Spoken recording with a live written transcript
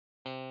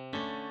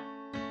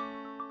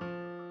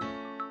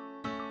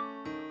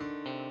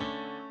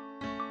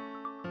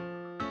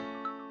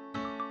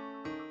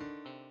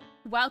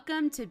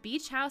Welcome to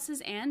Beach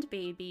Houses and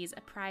Babies,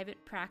 a private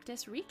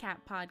practice recap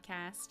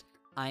podcast.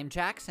 I'm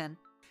Jackson.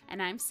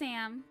 And I'm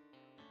Sam.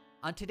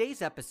 On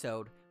today's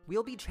episode,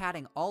 we'll be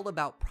chatting all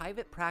about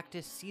Private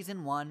Practice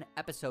Season 1,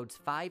 Episodes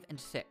 5 and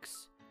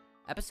 6.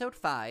 Episode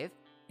 5,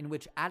 in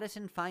which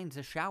Addison finds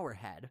a shower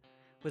head,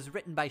 was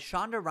written by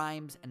Shonda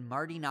Rhimes and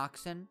Marty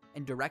Noxon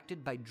and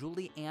directed by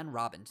Julie Ann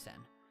Robinson.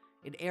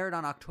 It aired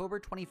on October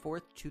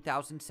 24th,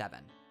 2007.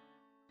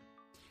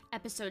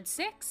 Episode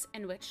 6,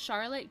 in which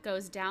Charlotte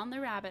Goes Down the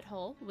Rabbit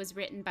Hole, was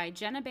written by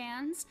Jenna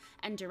Bans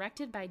and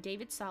directed by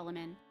David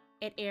Solomon.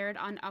 It aired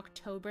on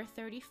October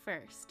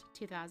 31st,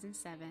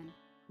 2007.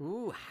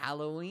 Ooh,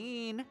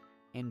 Halloween.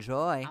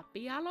 Enjoy.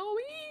 Happy Halloween!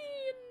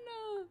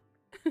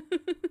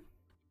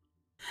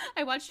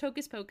 I watched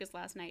Hocus Pocus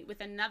last night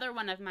with another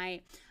one of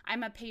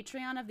I'm a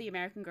Patreon of the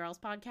American Girls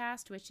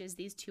podcast, which is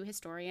these two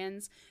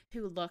historians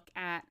who look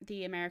at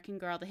the American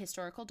Girl, the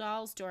historical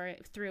dolls,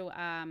 through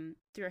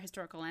a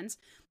historical lens.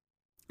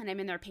 And I'm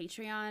in their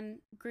Patreon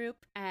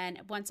group,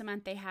 and once a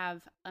month they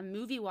have a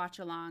movie watch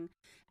along,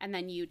 and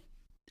then you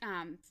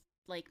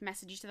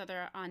message each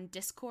other on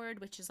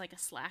Discord, which is like a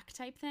Slack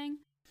type thing.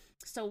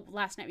 So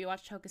last night we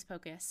watched Hocus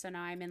Pocus, so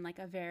now I'm in like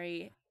a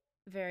very,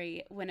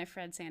 very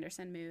Winifred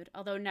Sanderson mood.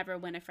 Although never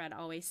Winifred,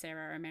 always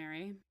Sarah or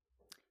Mary.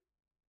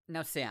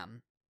 Now,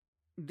 Sam,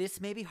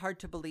 this may be hard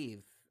to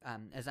believe,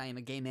 as I am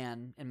a gay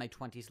man in my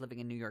 20s living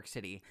in New York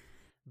City,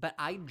 but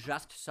I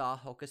just saw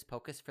Hocus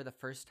Pocus for the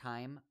first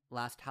time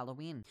last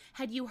Halloween.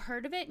 Had you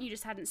heard of it and you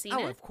just hadn't seen it?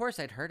 Oh, of course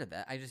I'd heard of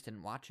it. I just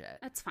didn't watch it.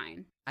 That's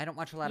fine. I don't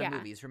watch a lot of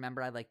movies. Remember,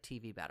 I like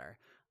TV better.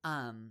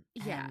 And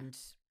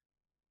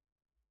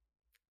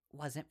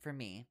wasn't for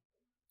me.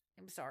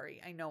 I'm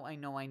sorry. I know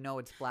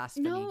it's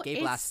blasphemy. No,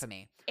 Gay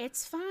blasphemy.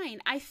 It's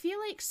fine. I feel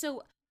like,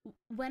 so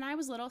when I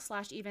was little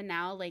 / even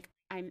now, like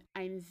I'm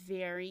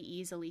very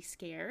easily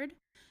scared.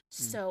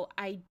 So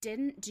I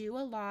didn't do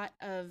a lot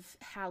of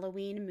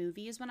Halloween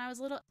movies when I was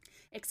little,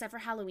 except for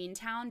Halloween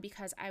Town,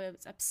 because I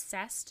was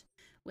obsessed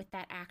with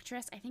that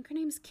actress. I think her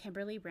name's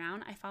Kimberly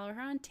Brown. I follow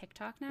her on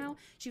TikTok now.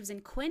 She was in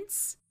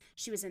Quince.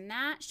 She was in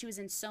that. She was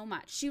in so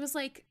much. She was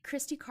like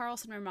Christy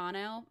Carlson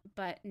Romano,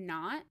 but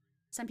not.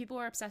 Some people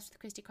were obsessed with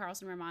Christy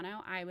Carlson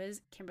Romano. I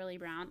was Kimberly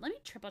Brown. Let me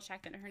triple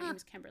check that her name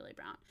was Kimberly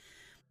Brown.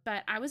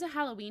 But I was a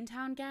Halloween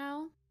Town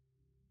gal,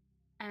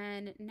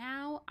 and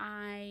now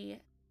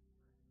I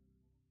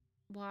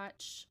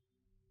watch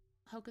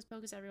Hocus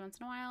Pocus every once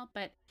in a while,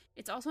 but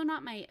it's also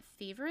not my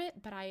favorite,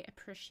 but I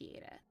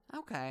appreciate it.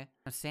 Okay.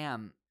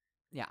 Sam,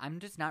 yeah, I'm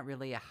just not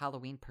really a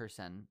Halloween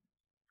person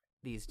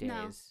these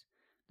days.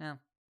 No.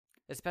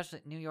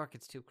 Especially New York,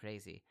 it's too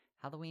crazy.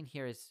 Halloween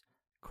here is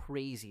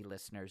crazy,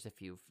 listeners, if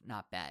you've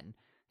not been.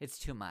 It's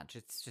too much.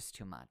 It's just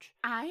too much.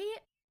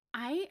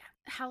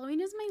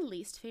 Halloween is my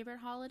least favorite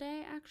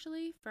holiday,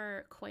 actually,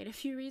 for quite a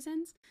few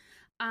reasons.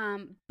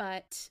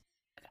 But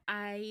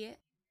I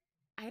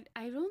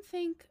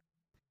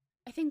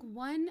think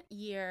one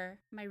year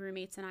my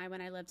roommates and I,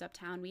 when I lived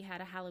uptown, we had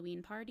a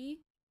Halloween party.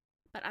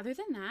 But other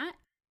than that,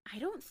 I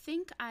don't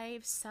think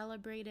I've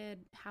celebrated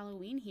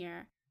Halloween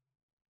here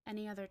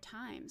any other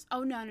times.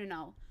 Oh,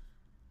 no.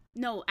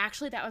 No,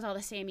 actually, that was all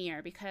the same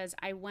year, because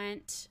I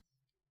went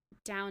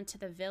down to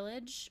the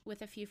Village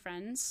with a few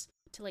friends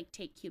to like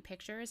take cute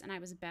pictures, and I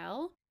was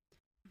Belle.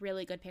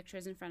 Really good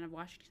pictures in front of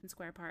Washington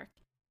Square Park.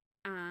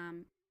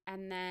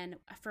 And then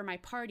for my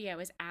party, I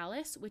was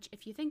Alice, which,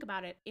 if you think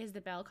about it, is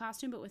the Belle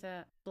costume, but with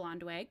a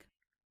blonde wig.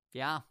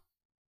 Yeah.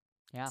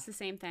 It's the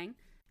same thing.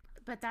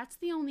 But that's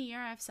the only year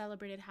I've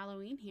celebrated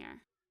Halloween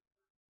here.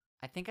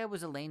 I think I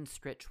was Elaine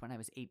Stritch when I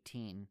was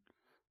 18.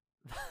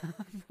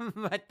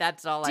 But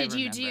that's all I remember. Did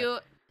you do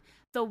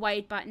the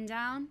white button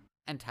down?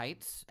 And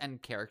tights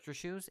and character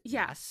shoes?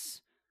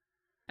 Yes.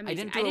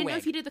 Amazing. I didn't know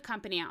if you did the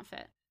company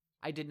outfit.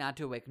 I did not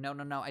do a wig.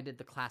 No. I did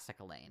the classic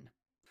Elaine.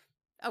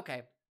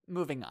 Okay,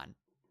 moving on.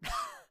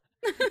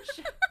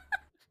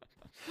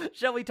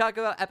 Shall we talk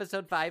about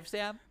episode 5,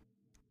 Sam?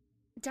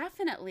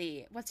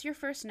 Definitely. What's your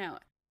first note?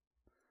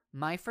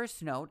 My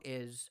first note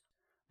is,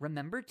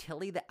 remember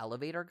Tilly the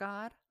elevator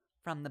god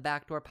from the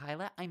Backdoor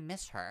Pilot? I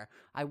miss her.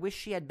 I wish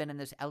she had been in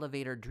this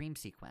elevator dream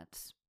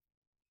sequence.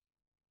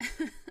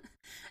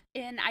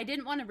 And I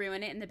didn't want to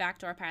ruin it in the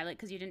Backdoor Pilot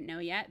because you didn't know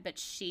yet, but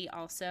she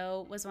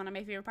also was one of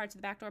my favorite parts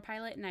of the Backdoor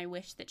Pilot, and I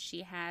wish that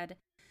she had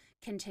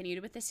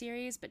continued with the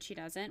series, but she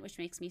doesn't, which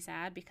makes me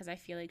sad because I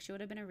feel like she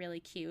would have been a really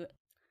cute...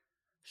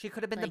 She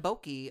could have been the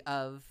Boki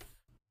of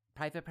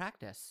Private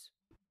Practice.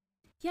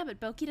 Yeah,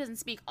 but Boki doesn't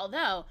speak,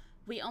 although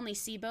we only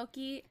see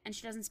Boki and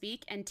she doesn't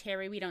speak, and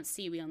Terry we don't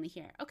see, we only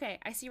hear. Okay,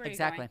 I see where you're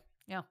going. Exactly,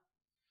 yeah.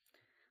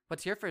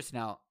 What's your first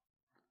note?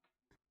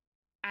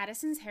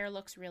 Addison's hair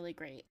looks really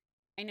great.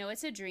 I know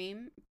it's a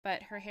dream,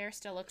 but her hair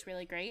still looks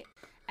really great.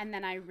 And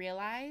then I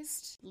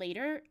realized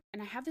later,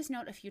 and I have this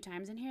note a few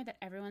times in here, that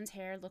everyone's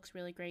hair looks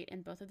really great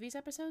in both of these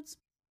episodes.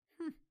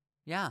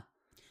 Yeah.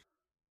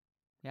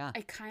 Yeah.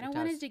 I kind of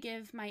wanted to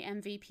give my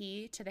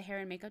MVP to the hair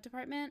and makeup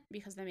department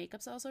because the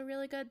makeup's also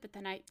really good, but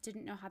then I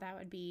didn't know how that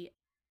would be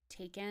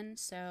taken,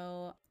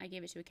 so I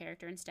gave it to a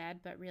character instead.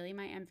 But really,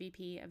 my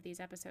MVP of these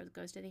episodes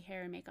goes to the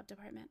hair and makeup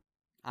department.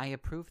 I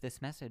approve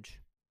this message.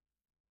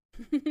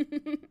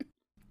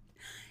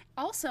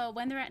 Also,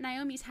 when they're at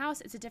Naomi's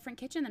house, it's a different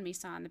kitchen than we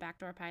saw in the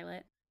backdoor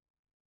pilot.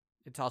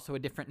 It's also a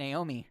different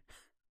Naomi.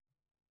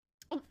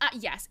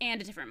 Yes,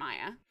 and a different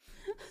Maya.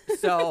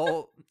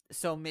 So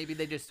maybe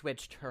they just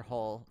switched her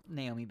whole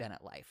Naomi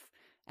Bennett life.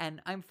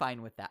 And I'm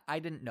fine with that. I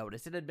didn't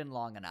notice. It had been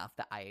long enough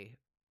that I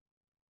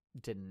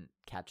didn't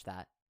catch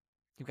that.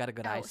 You've got a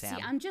good eye,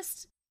 Sam.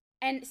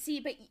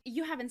 But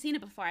you haven't seen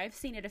it before. I've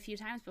seen it a few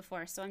times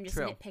before, so I'm just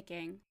True.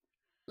 nitpicking.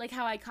 Like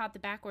how I caught the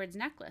backwards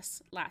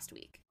necklace last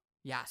week.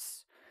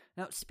 Yes.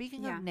 Now,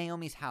 speaking of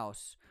Naomi's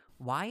house,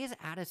 why is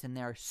Addison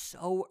there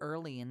so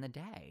early in the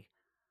day?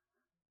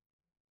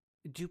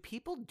 Do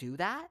people do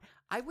that?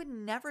 I would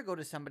never go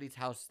to somebody's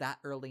house that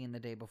early in the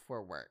day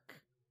before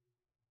work.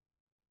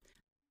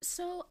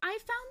 So I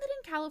found that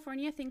in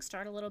California, things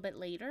start a little bit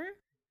later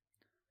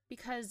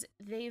because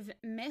they've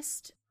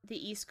missed the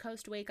East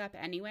Coast wake up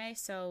anyway.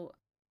 So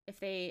if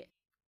they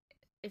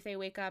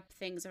wake up,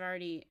 things have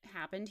already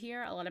happened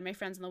here. A lot of my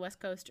friends on the West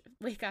Coast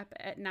wake up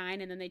at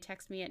 9 and then they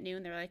text me at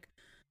noon. They're like,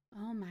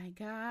 oh my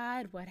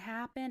God, what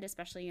happened?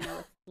 Especially,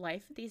 with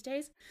life these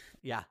days.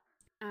 Yeah.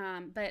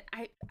 But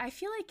I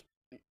feel like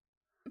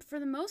for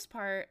the most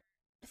part,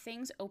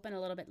 things open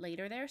a little bit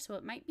later there. So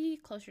it might be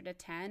closer to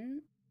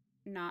 10,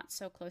 not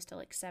so close to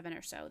like 7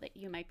 or so that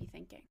you might be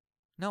thinking.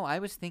 No, I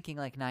was thinking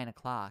like 9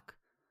 o'clock.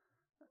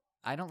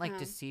 I don't like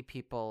to see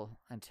people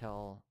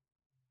until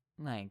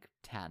like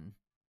 10.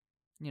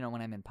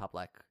 When I'm in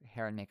public,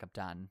 hair and makeup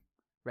done,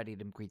 ready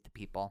to greet the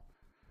people.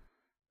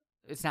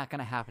 It's not going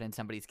to happen in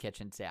somebody's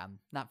kitchen, Sam.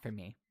 Not for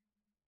me.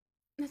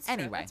 That's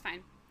anyway. True.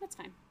 That's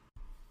fine.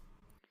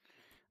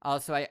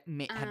 Also, I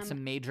had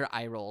some major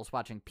eye rolls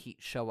watching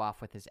Pete show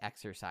off with his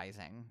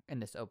exercising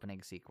in this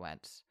opening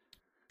sequence.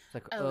 It's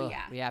like,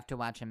 we have to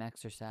watch him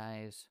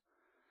exercise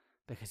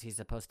because he's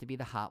supposed to be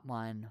the hot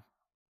one.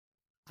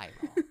 Eye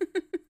roll.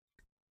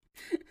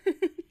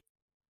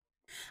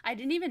 I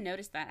didn't even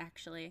notice that,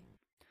 actually.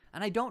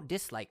 And I don't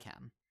dislike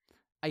him.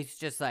 It's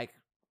just like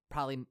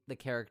probably the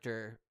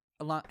character,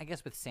 along, I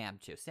guess with Sam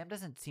too. Sam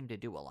doesn't seem to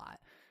do a lot.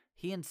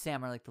 He and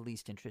Sam are like the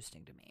least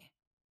interesting to me.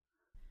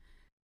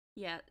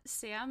 Yeah,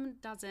 Sam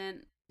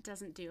doesn't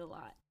do a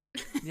lot.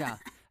 Yeah.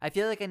 I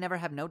feel like I never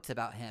have notes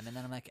about him. And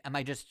then I'm like, am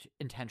I just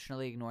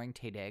intentionally ignoring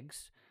Tay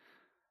Diggs?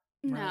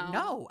 No.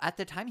 No. At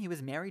the time, he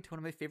was married to one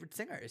of my favorite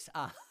singers.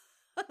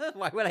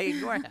 Why would I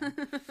ignore him?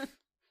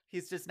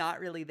 He's just not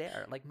really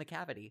there, like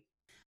McCavity.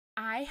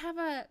 I have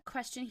a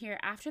question here.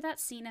 After that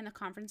scene in the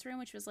conference room,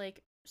 which was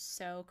like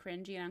so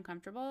cringy and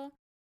uncomfortable,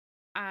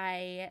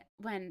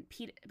 when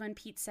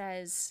Pete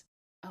says,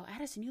 "Oh,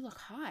 Addison, you look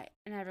hot,"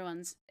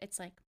 and it's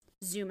like,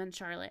 zoom on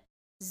Charlotte.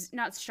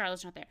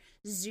 Charlotte's not there.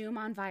 Zoom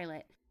on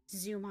Violet.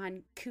 Zoom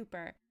on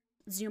Cooper.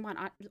 Zoom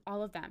on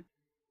all of them.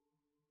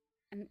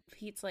 And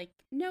Pete's like,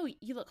 "No,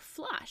 you look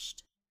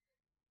flushed."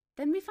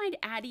 Then we find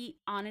Addie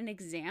on an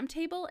exam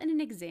table in an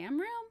exam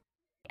room.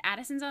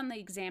 Addison's on the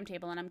exam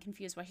table, and I'm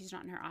confused why she's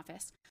not in her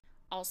office.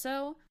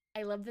 Also,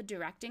 I love the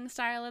directing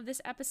style of this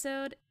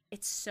episode.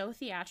 It's so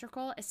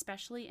theatrical,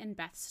 especially in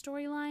Beth's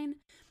storyline.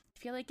 I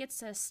feel like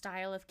it's a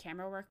style of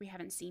camera work we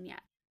haven't seen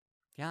yet.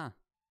 Yeah,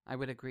 I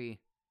would agree.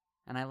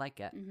 And I like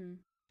it. Mm-hmm.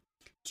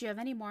 Do you have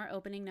any more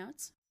opening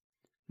notes?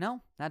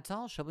 No, that's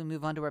all. Shall we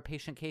move on to our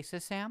patient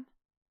cases, Sam?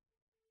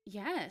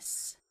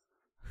 Yes.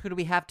 Who do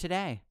we have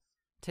today?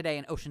 Today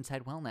in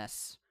Oceanside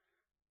Wellness.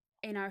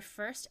 In our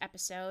first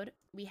episode,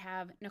 we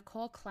have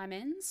Nicole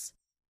Clemens,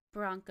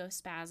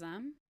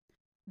 bronchospasm,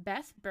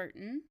 Beth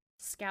Burton,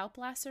 scalp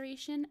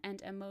laceration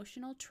and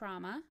emotional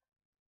trauma,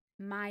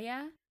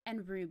 Maya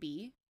and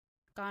Ruby,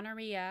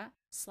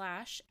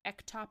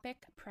 gonorrhea/ectopic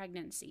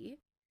pregnancy,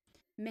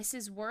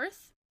 Mrs.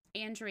 Worth,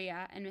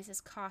 Andrea, and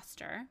Mrs.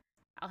 Coster.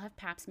 I'll have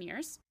pap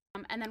smears.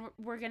 And then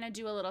we're going to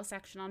do a little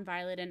section on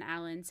Violet and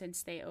Alan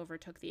since they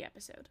overtook the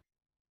episode.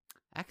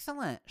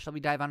 Excellent. Shall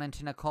we dive on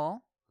into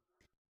Nicole?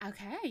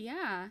 Okay,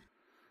 yeah.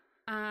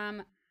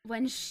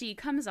 When she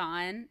comes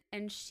on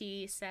and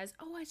she says,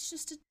 "Oh, it's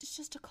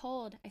just a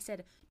cold," I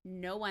said,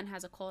 "No one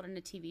has a cold on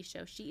a TV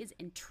show. She is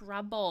in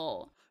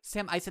trouble."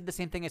 Sam, I said the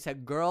same thing. I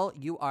said, "Girl,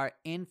 you are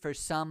in for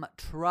some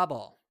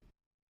trouble."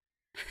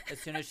 As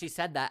soon as she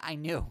said that, I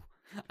knew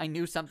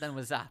something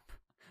was up.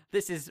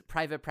 This is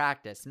private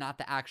practice, not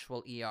the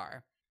actual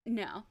ER.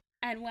 No.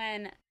 And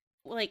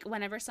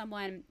whenever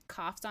someone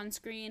coughs on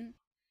screen,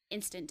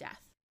 instant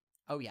death.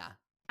 Oh, yeah.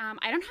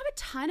 I don't have a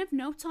ton of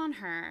notes on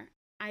her.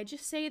 I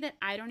just say that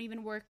I don't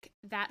even work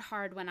that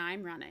hard when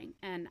I'm running.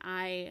 And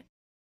I'm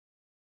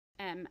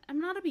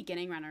not a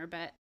beginning runner,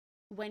 but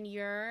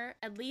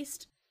at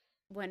least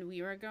when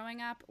we were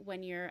growing up,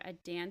 when you're a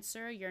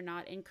dancer, you're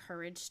not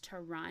encouraged to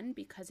run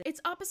because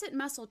it's opposite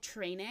muscle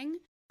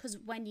training. Because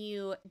when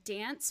you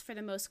dance, for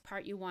the most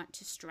part, you want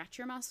to stretch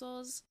your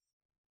muscles.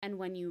 And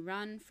when you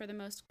run, for the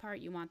most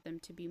part, you want them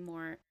to be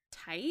more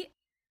tight.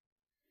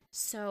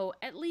 So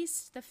at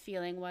least the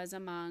feeling was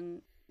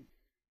among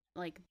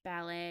like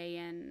ballet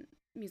and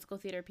musical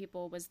theater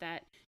people was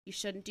that you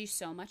shouldn't do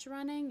so much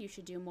running. You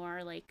should do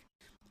more like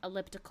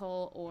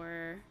elliptical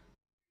or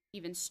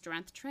even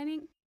strength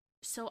training.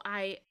 So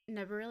I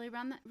never really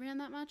ran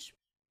that much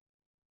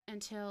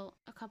until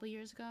a couple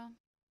years ago.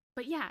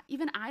 But yeah,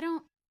 even I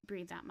don't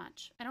breathe that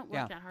much. I don't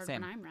work that hard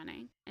same. when I'm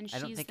running. And I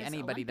don't think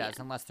anybody does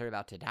unless they're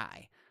about to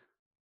die.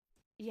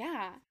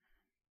 Yeah.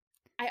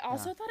 I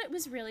also thought it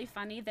was really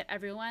funny that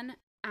everyone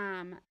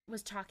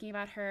was talking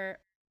about her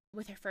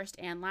with her first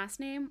and last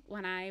name.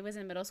 When I was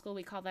in middle school,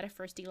 we called that a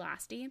firsty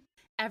lasty.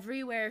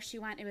 Everywhere she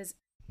went, it was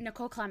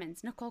Nicole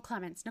Clemens, Nicole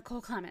Clemens,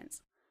 Nicole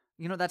Clemens.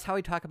 You know, that's how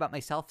I talk about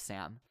myself,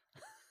 Sam.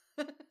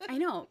 I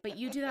know, but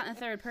you do that in the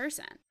third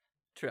person.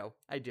 True,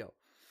 I do.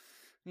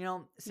 You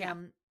know,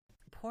 Sam,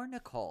 poor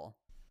Nicole.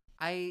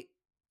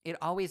 It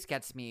always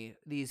gets me,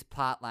 these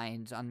plot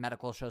lines on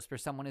medical shows where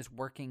someone is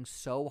working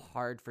so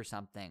hard for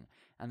something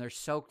and they're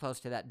so close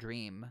to that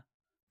dream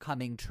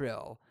coming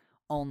true,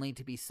 only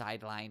to be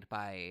sidelined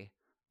by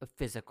a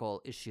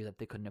physical issue that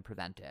they couldn't have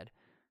prevented.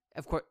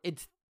 Of course,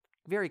 it's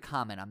very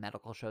common on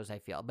medical shows, I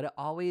feel, but it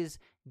always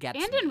gets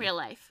me. And in real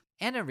life.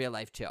 And in real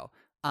life, too.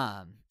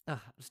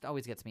 Just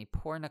always gets me.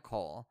 Poor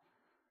Nicole.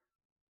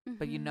 Mm-hmm.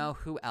 But you know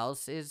who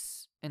else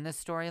is in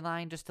this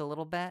storyline just a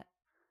little bit?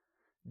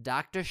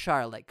 Dr.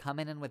 Charlotte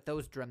coming in with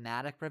those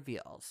dramatic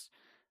reveals.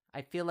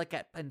 I feel like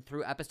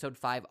through episode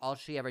 5, all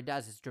she ever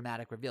does is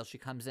dramatic reveals. She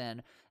comes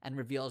in and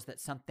reveals that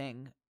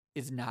something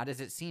is not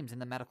as it seems in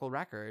the medical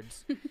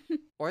records,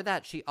 or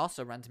that she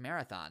also runs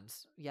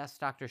marathons. Yes,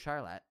 Dr.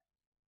 Charlotte.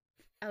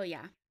 Oh,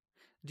 yeah.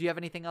 Do you have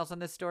anything else on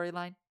this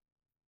storyline?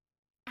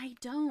 I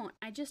don't.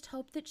 I just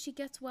hope that she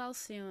gets well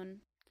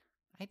soon.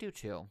 I do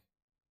too.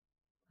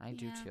 I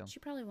do too. She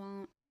probably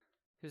won't.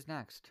 Who's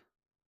next?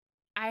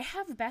 I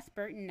have Beth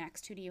Burton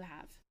next. Who do you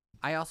have?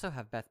 I also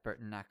have Beth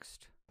Burton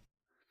next.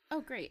 Oh,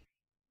 great.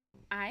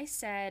 I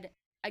said,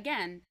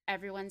 again,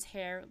 everyone's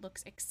hair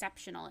looks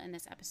exceptional in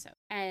this episode.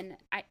 And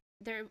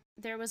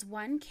there was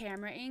one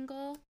camera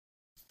angle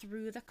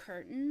through the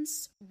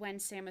curtains when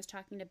Sam was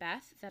talking to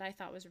Beth that I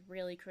thought was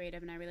really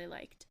creative and I really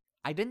liked.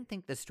 I didn't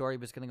think the story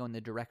was going to go in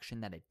the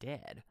direction that it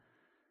did.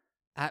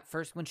 At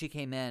first, when she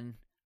came in,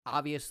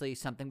 obviously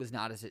something was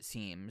not as it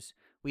seems.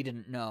 We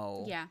didn't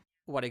know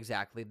what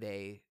exactly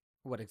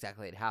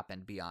had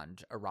happened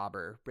beyond a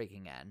robber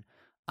breaking in.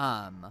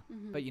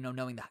 But you know,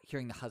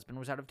 hearing the husband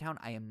was out of town,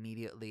 I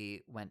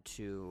immediately went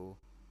to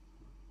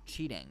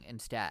cheating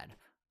instead.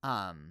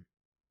 And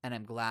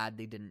I'm glad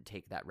they didn't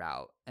take that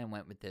route and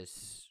went with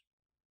this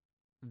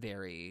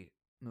very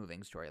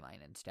moving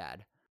storyline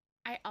instead.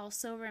 I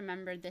also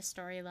remembered this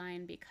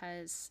storyline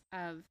because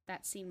of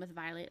that scene with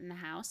Violet in the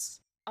house.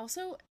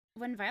 Also,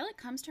 when Violet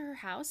comes to her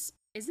house,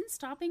 isn't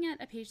stopping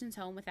at a patient's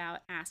home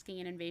without asking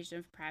an invasion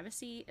of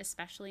privacy,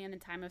 especially in a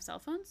time of cell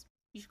phones?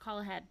 You should call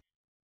ahead.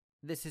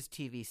 This is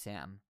TV,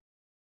 Sam.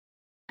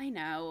 I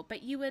know,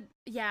 but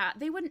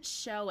they wouldn't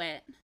show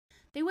it.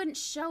 They wouldn't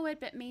show it,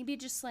 but maybe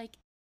just like,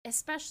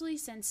 especially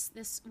since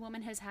this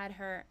woman has had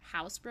her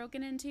house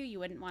broken into, you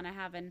wouldn't want to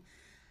have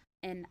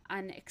an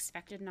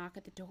unexpected knock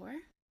at the door.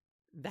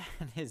 That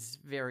is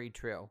very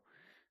true.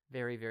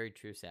 Very, very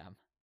true, Sam.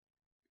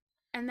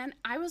 And then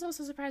I was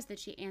also surprised that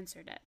she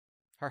answered it.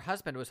 Her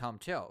husband was home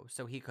too,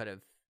 so he could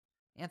have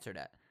answered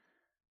it.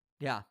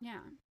 Yeah.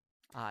 Yeah.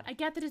 Odd. I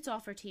get that it's all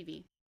for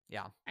TV.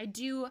 Yeah. I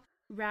do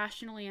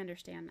rationally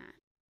understand that.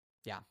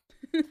 Yeah.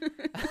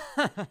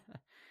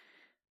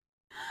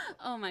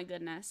 Oh my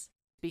goodness.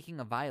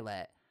 Speaking of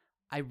Violet,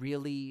 I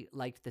really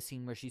liked the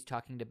scene where she's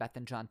talking to Beth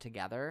and John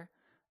together,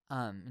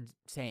 and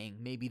saying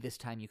maybe this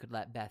time you could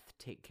let Beth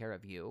take care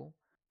of you,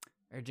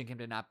 urging him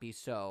to not be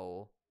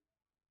so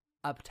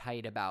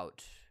uptight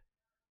about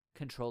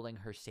controlling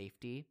her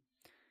safety.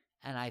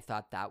 And I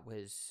thought that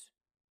was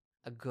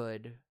a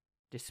good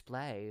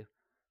display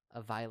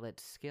of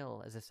Violet's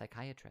skill as a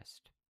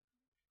psychiatrist.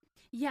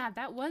 Yeah,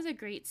 that was a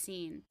great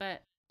scene,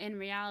 but in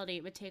reality,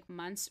 it would take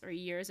months or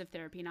years of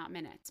therapy, not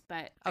minutes.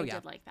 But I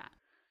did like that.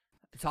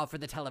 It's all for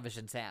the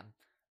television, Sam.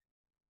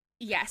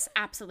 Yes,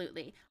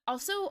 absolutely.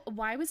 Also,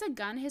 why was a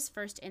gun his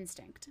first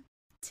instinct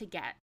to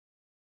get?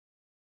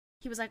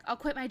 He was like, I'll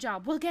quit my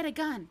job. We'll get a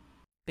gun.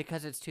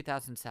 Because it's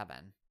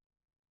 2007.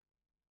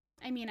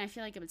 I mean, I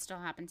feel like it would still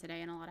happen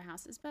today in a lot of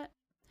houses, but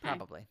hey.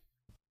 Probably.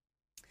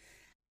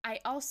 I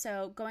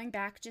also, going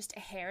back just a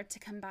hair to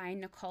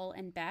combine Nicole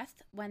and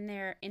Beth, when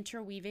they're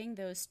interweaving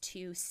those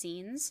two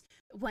scenes,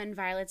 when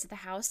Violet's at the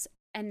house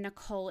and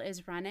Nicole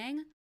is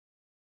running,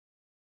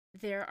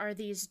 there are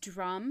these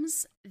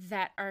drums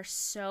that are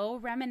so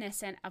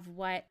reminiscent of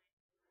what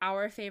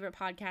our favorite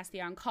podcast,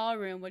 The On Call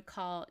Room, would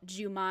call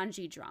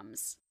Jumanji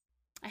drums.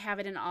 I have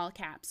it in all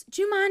caps.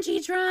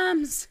 Jumanji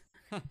drums!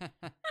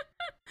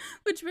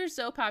 Which were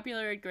so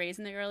popular at Grey's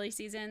in the early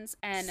seasons.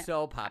 And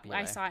so popular.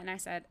 I saw it and I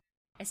said,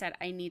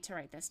 I need to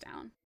write this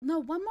down. No,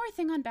 one more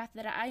thing on Beth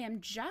that I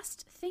am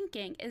just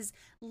thinking is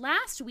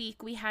last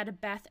week we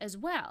had Beth as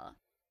well.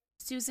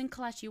 Susan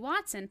Kelechi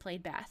Watson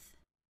played Beth.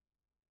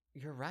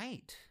 You're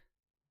right.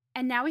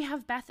 And now we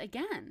have Beth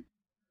again.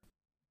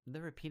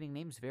 They're repeating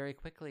names very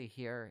quickly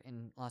here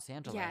in Los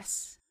Angeles.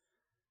 Yes.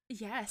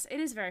 Yes, it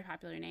is a very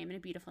popular name and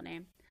a beautiful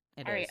name.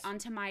 It All is. right, on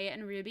to Maya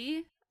and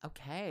Ruby.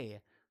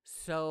 Okay.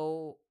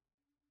 So,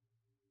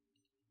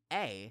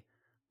 I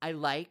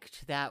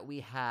liked that we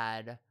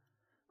had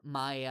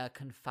Maya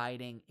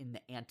confiding in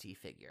the auntie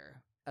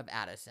figure of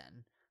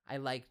Addison. I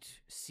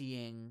liked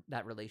seeing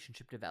that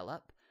relationship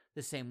develop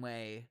the same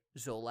way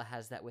Zola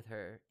has that with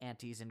her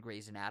aunties in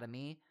Grey's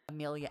Anatomy,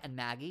 Amelia and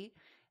Maggie.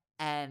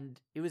 And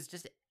it was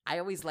just, I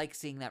always like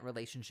seeing that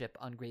relationship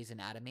on Grey's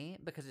Anatomy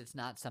because it's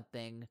not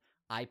something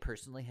I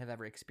personally have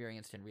ever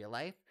experienced in real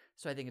life.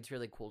 So I think it's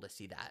really cool to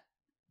see that.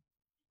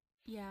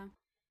 Yeah.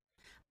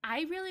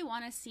 I really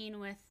want a scene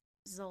with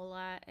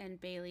Zola and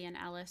Bailey and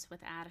Ellis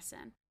with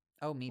Addison.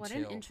 Oh, me What too.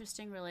 an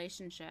interesting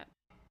relationship.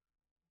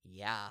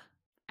 Yeah.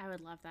 I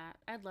would love that.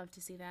 I'd love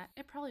to see that.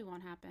 It probably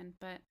won't happen,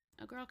 but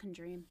a girl can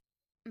dream.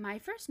 My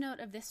first note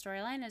of this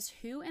storyline is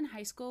who in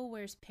high school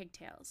wears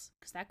pigtails?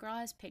 Because that girl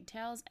has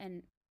pigtails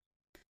and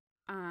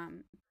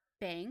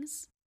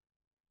bangs.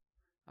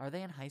 Are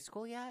they in high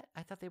school yet?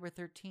 I thought they were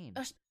 13.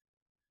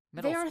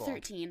 They are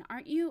 13.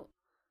 Aren't you?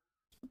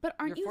 But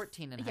aren't You're you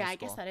 14 in high Yeah, school. I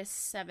guess that is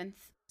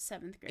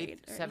seventh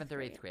grade. Seventh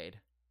or eighth grade.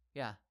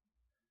 Yeah.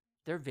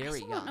 They're very I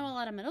still young. don't know a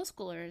lot of middle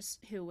schoolers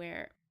who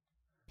wear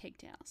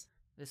pigtails.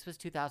 This was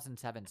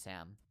 2007,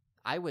 Sam.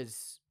 I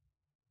was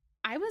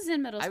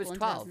in middle school. I was in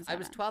 12. 2007. I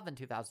was 12 in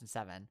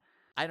 2007.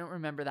 I don't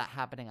remember that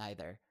happening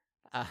either.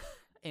 I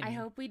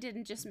hope we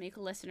didn't just make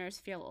listeners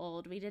feel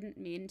old. We didn't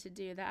mean to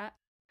do that.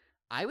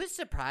 I was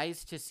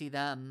surprised to see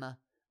them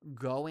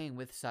going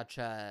with such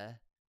a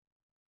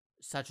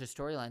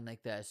storyline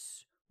like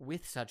this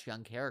with such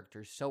young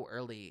characters so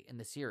early in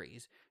the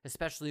series,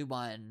 especially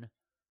when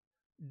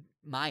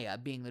Maya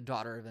being the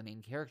daughter of the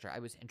main character. I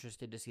was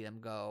interested to see them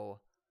go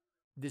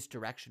this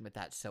direction with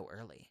that so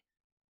early.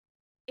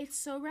 It's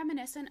so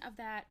reminiscent of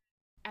that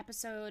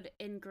episode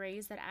in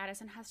Grey's that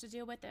Addison has to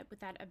deal with it,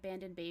 with that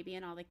abandoned baby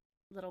and all the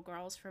little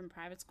girls from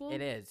private school.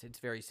 It is. It's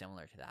very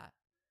similar to that.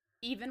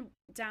 Even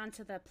down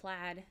to the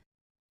plaid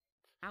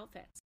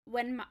outfits.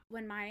 When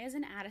Maya's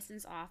in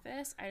Addison's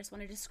office, I just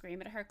wanted to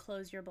scream at her,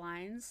 "Close your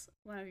blinds.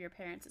 One of your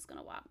parents is going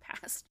to walk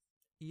past."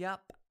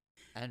 Yep.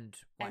 And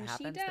what And she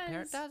happens? The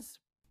parent does.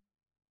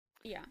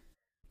 Yeah.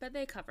 But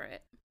they cover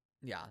it.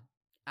 Yeah.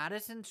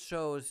 Addison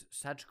shows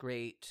such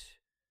great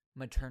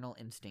maternal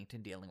instinct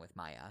in dealing with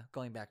Maya,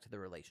 going back to the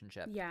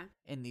relationship Yeah.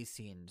 in these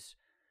scenes.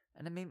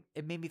 And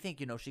it made me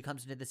think, she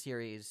comes into the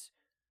series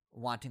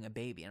wanting a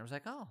baby. And I was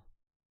like, oh,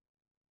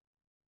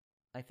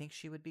 I think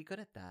she would be good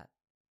at that.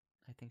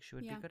 I think she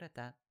would be good at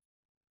that.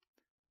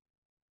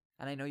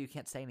 And I know you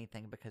can't say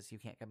anything because you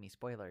can't give me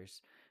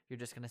spoilers. You're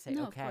just going to say,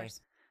 No, okay. of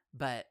course.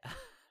 But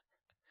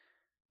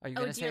are you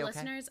going to say okay? Dear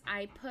listeners,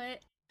 I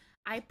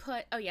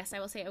put, oh yes, I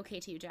will say okay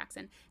to you,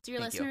 Jackson. Dear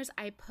Thank listeners,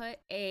 I put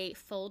a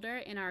folder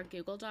in our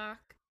Google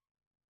Doc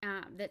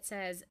that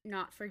says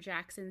 "not for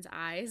Jackson's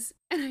eyes,"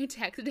 and I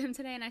texted him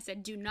today and I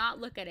said, "Do not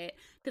look at it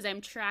because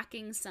I'm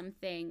tracking some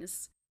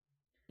things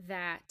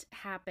that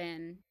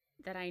happen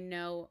that I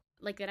know,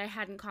 like that I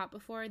hadn't caught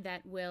before,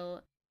 that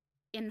will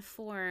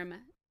inform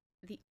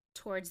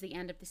towards the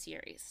end of the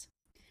series.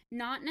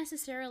 Not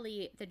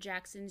necessarily the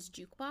Jackson's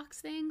jukebox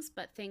things,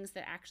 but things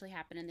that actually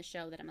happen in the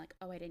show that I'm like,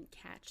 oh, I didn't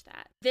catch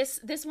that." This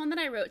one that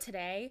I wrote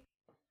today,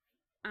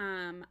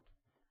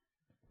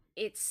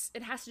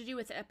 it has to do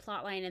with a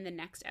plot line in the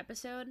next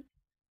episode,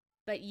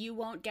 but you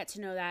won't get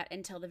to know that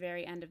until the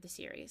very end of the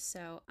series.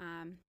 So,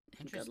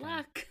 good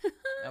luck.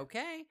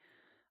 Okay.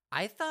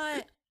 I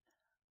thought,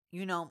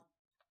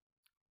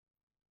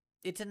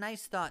 it's a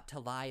nice thought to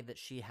lie that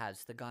she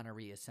has the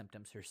gonorrhea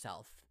symptoms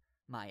herself,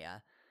 Maya,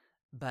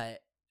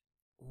 but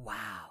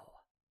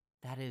wow,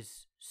 that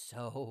is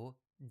so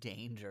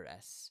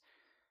dangerous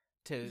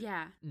to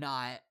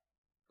not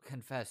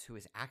confess who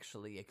is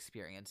actually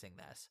experiencing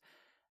this.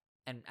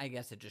 And I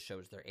guess it just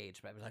shows their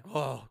age, but I was like,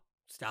 whoa,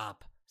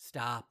 stop.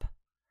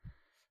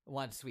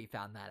 Once we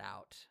found that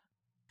out.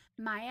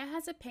 Maya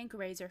has a pink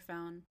Razor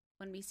phone.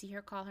 When we see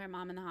her call her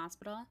mom in the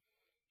hospital,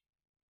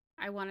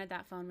 I wanted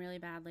that phone really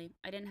badly.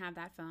 I didn't have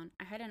that phone.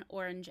 I had an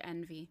orange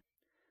Envy.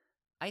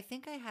 I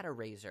think I had a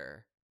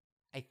Razor.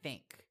 I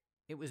think.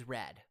 It was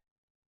red.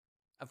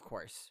 Of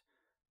course.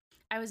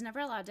 I was never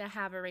allowed to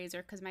have a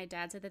Razor because my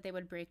dad said that they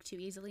would break too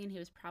easily, and he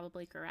was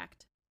probably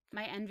correct.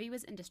 My Envy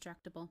was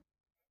indestructible.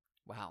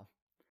 Wow.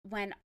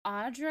 When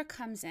Audra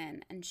comes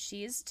in and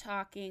she's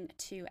talking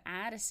to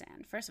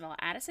Addison, first of all,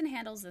 Addison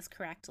handles this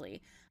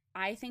correctly.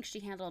 I think she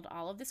handled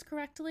all of this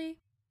correctly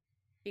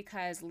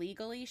because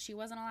legally she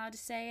wasn't allowed to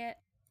say it,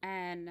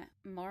 and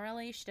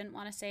morally she didn't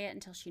want to say it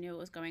until she knew what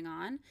was going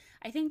on.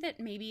 I think that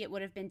maybe it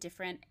would have been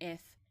different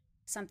if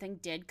something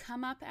did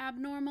come up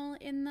abnormal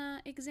in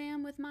the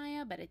exam with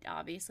Maya, but it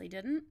obviously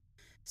didn't.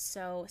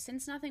 So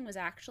since nothing was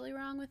actually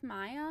wrong with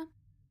Maya,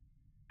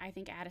 I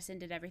think Addison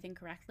did everything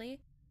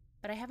correctly.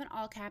 But I have in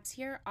all caps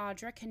here,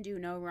 Audra can do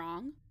no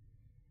wrong.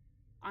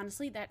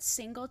 Honestly, that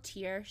single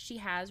tear she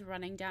has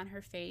running down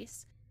her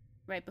face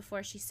right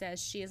before she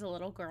says she is a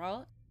little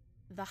girl,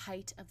 the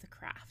height of the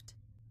craft.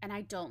 And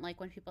I don't like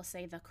when people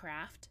say the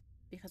craft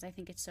because I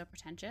think it's so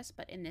pretentious.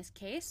 But in this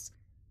case,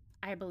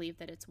 I believe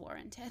that it's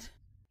warranted.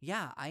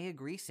 Yeah, I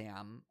agree,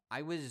 Sam.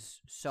 I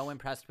was so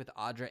impressed with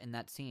Audra in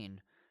that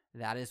scene.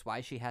 That is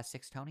why she has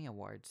 6 Tony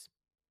Awards.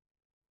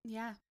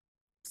 Yeah.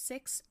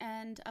 6,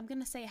 and I'm going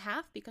to say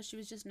half because she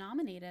was just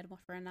nominated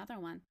for another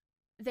one.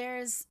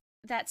 There's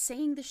that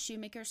saying the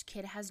shoemaker's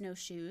kid has no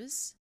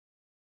shoes.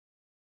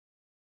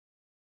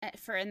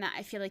 In that,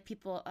 I feel like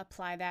people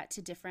apply that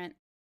to different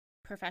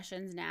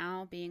professions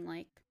now, being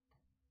like,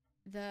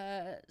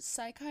 the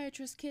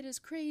psychiatrist kid is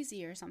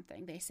crazy or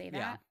something. They say that.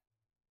 Yeah.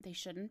 They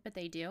shouldn't, but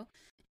they do.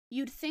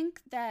 You'd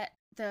think that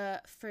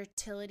the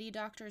fertility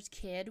doctor's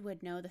kid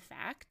would know the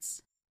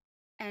facts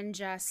and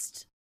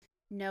just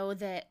know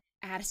that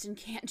Addison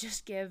can't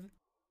just give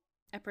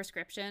a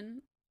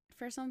prescription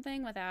for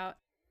something without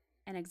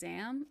an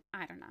exam.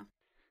 I don't know.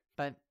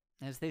 But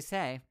as they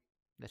say,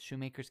 the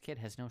shoemaker's kid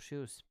has no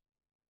shoes.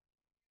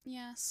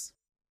 Yes.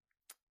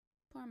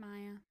 Poor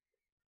Maya.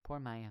 Poor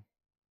Maya.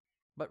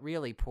 But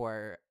really,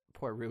 poor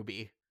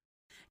Ruby.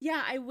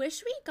 Yeah, I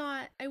wish we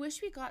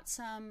got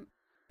some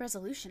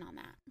resolution on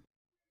that.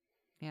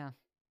 Yeah.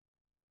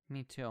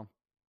 Me too.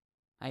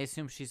 I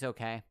assume she's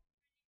okay.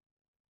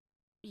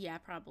 Yeah,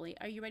 probably.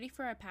 Are you ready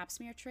for our pap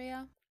smear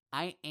trio?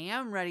 I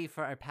am ready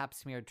for our pap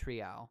smear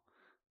trio.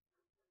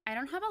 I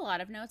don't have a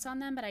lot of notes on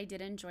them, but I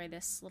did enjoy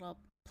this little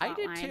I plot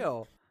did line.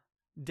 too.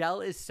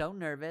 Dell is so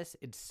nervous.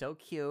 It's so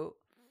cute.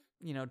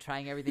 You know,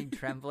 trying everything,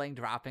 trembling,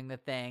 dropping the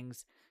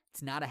things.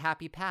 It's not a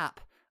happy pap.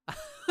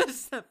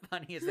 It's the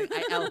funniest thing.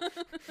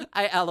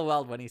 I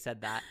LOL'd when he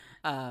said that.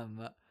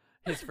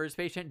 His first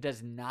patient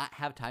does not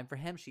have time for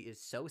him. She is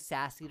so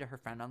sassy to her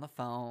friend on the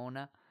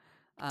phone.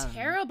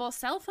 Terrible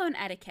cell phone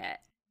etiquette.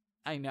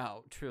 I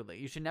know, truly.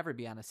 You should never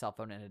be on a cell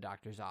phone in a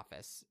doctor's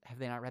office. Have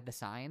they not read the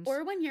signs?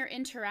 Or when you're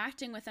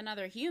interacting with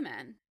another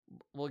human.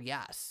 Well,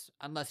 yes.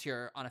 Unless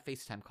you're on a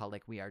FaceTime call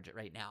like we are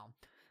right now.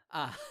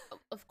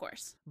 Of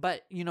course.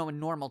 But, you know, in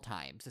normal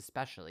times,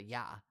 especially,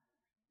 yeah.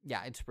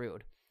 Yeah, it's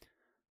rude.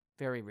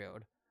 Very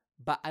rude.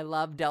 But I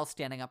love Dell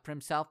standing up for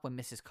himself when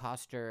Mrs.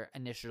 Coster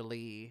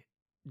initially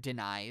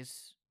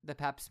denies the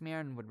pap smear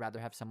and would rather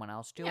have someone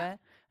else do it. And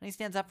he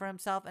stands up for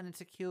himself, and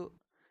it's a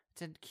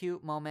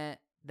cute moment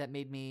that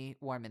made me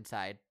warm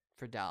inside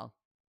for Dell.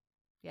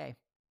 Yay.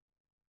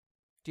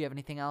 Do you have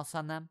anything else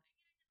on them?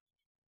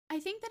 I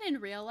think that in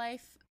real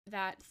life,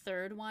 that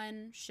third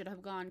one should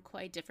have gone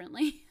quite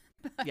differently.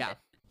 Yeah.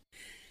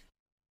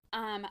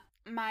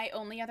 My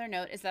only other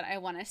note is that I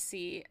want to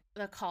see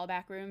the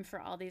callback room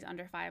for all these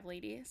under 5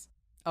 ladies.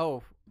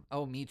 Oh,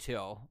 me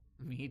too.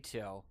 Me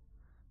too.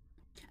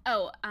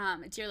 Oh,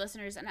 dear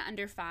listeners, an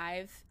under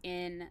 5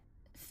 in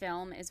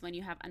film is when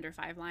you have under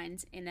 5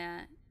 lines in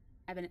an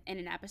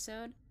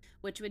episode,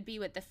 which would be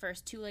what the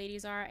first 2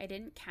 ladies are. I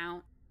didn't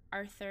count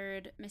our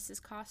third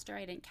Mrs. Coster.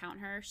 I didn't count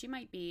her. She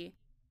might be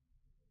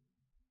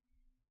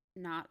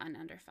not an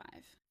under 5.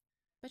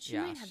 But she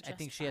might have just I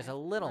think she has a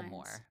little lines.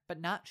 more, but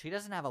she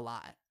doesn't have a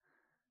lot.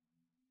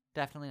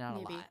 Definitely not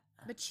Maybe. a lot.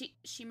 But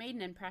she made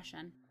an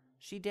impression.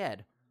 She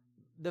did.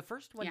 The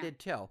first one did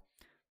too.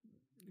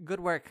 Good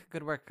work,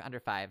 under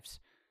 5s.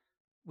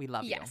 We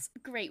love you. Yes,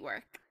 great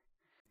work.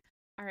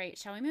 All right,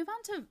 shall we move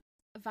on to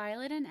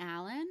Violet and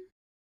Alan?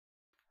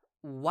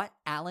 What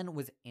Alan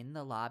was in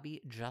the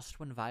lobby just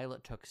when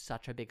Violet took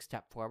such a big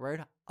step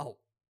forward? Oh,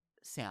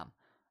 Sam,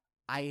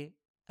 I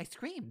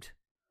screamed.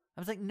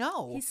 I was like,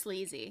 no. He's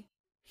sleazy.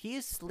 He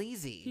is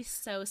sleazy. He's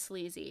so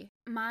sleazy.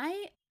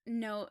 My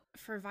note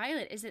for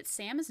Violet is that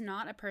Sam is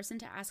not a person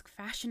to ask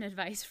fashion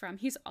advice from.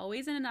 He's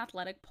always in an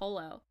athletic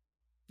polo.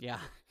 Yeah.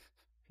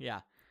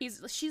 Yeah.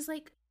 She's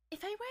like,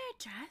 if I wear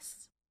a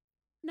dress?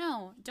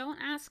 No, don't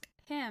ask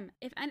him.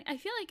 I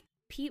feel like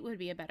Pete would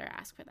be a better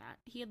ask for that.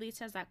 He at least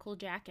has that cool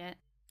jacket.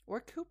 Or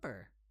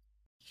Cooper.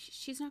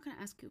 She's not going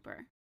to ask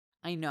Cooper.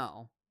 I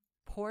know.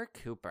 Poor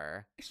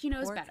Cooper. She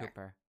knows Poor better.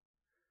 Cooper.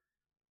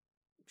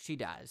 She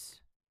does.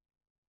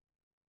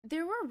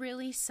 There were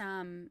really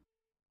some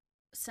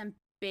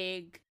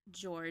big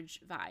George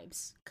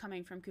vibes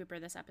coming from Cooper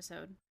this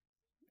episode.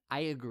 I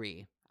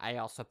agree. I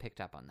also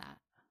picked up on that.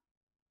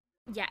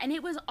 Yeah, and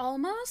it was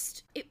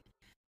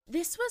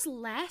this was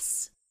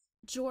less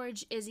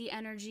George Izzy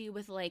energy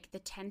with like the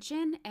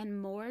tension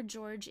and more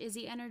George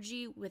Izzy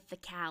energy with the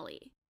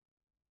Callie.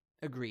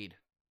 Agreed.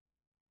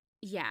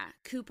 Yeah,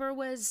 Cooper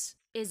was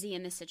Izzy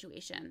in this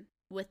situation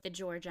with the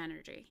George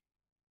energy.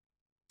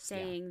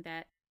 Saying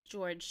that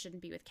George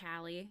shouldn't be with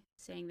Callie,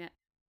 saying that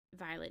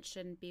Violet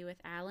shouldn't be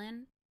with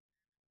Alan.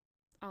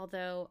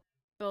 Although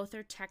both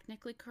are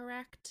technically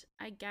correct,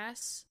 I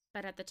guess.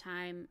 But at the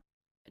time,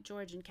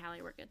 George and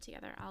Callie were good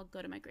together. I'll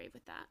go to my grave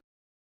with that.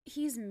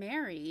 He's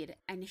married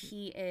and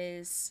he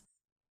is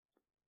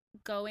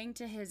going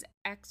to his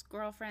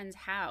ex-girlfriend's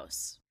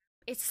house.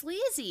 It's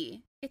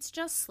sleazy. It's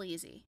just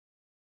sleazy.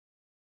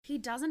 He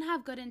doesn't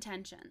have good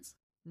intentions.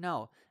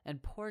 No,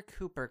 and poor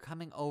Cooper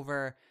coming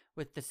over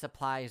with the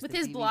supplies, with the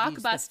his DVDs,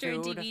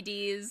 Blockbuster the food.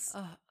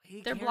 DVDs.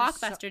 They're cares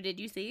Blockbuster, did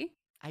you see?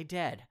 I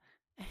did.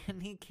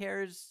 And he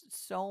cares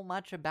so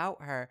much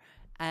about her.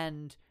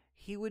 And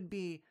he would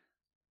be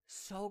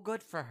so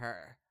good for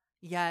her.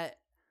 Yet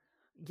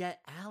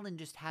Alan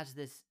just has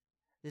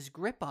this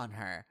grip on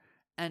her,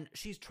 and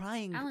she's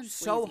trying Alan's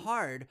so lazy.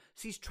 hard.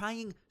 She's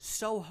trying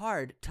so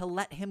hard to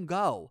let him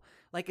go,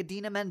 like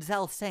Idina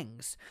Menzel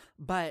sings,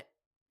 but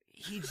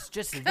he's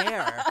just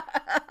there,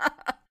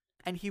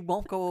 and he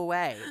won't go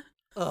away.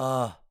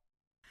 Ugh.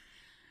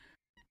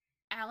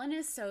 Alan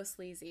is so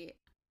sleazy.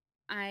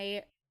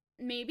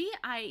 Maybe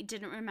I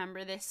didn't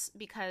remember this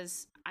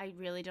because I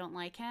really don't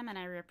like him and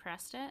I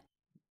repressed it.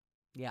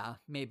 Yeah,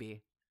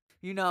 maybe.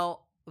 You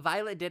know,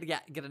 Violet did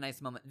get a nice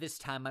moment. This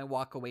time I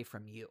walk away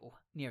from you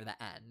near the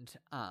end.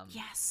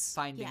 Yes.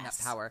 Finding that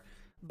power.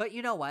 But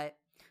you know what?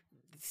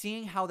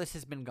 Seeing how this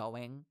has been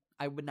going,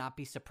 I would not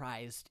be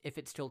surprised if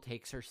it still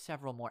takes her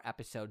several more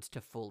episodes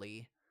to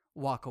fully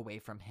walk away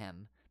from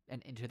him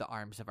and into the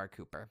arms of our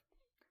Cooper.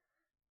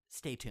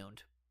 Stay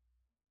tuned.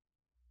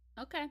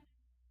 Okay.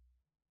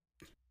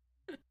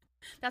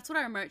 That's what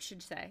our merch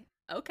should say.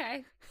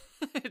 Okay.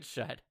 It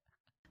should.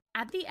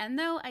 At the end,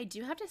 though, I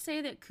do have to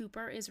say that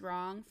Cooper is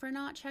wrong for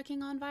not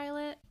checking on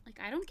Violet. Like,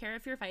 I don't care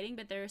if you're fighting,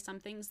 but there are some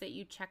things that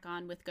you check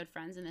on with good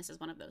friends, and this is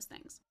one of those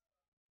things.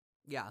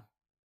 Yeah.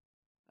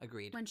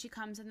 Agreed. When she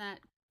comes in that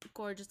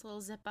gorgeous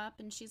little zip up,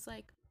 and she's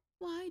like,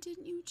 why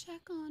didn't you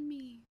check on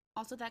me?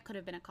 Also, that could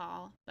have been a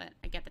call, but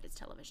I get that it's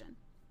television.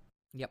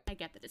 Yep. I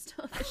get that it's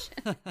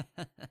television.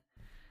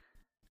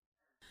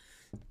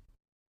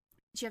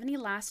 Do you have any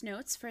last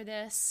notes for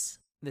this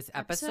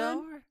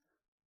episode?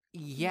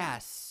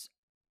 Yes.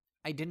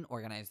 I didn't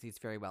organize these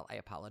very well. I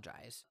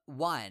apologize.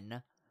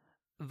 1,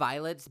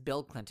 Violet's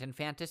Bill Clinton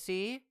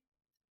fantasy.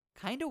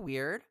 Kind of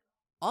weird.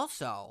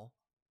 Also,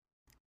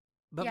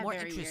 but Yeah, more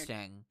very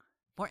interesting.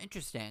 More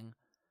interesting.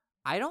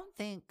 I don't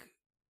think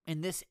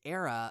in this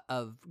era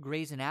of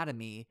Grey's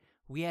Anatomy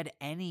we had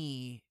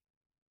any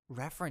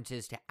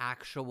references to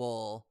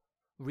actual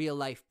real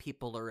life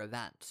people or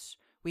events.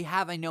 We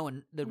have, I know,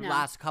 in the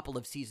last couple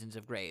of seasons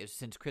of Grey's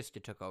since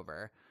Krista took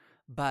over,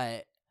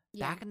 but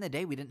back in the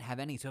day we didn't have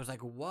any. So I was like,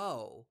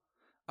 whoa,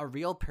 a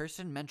real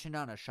person mentioned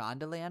on a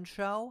Shondaland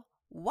show?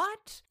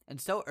 What? And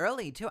so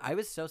early too. I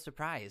was so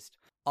surprised.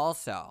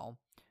 Also,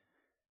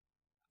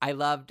 I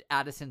loved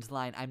Addison's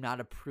line, I'm not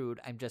a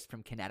prude, I'm just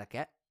from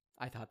Connecticut.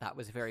 I thought that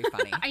was very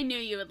funny. I knew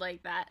you would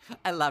like that.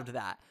 I loved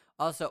that.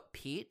 Also,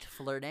 Pete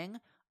flirting,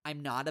 I'm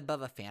not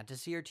above a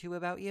fantasy or two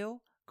about you.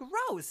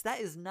 Gross.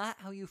 That is not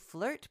how you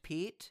flirt,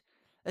 Pete.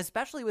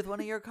 Especially with one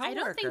of your coworkers. I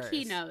don't think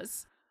he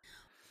knows.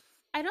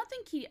 I don't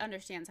think he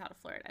understands how to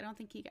flirt. I don't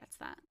think he gets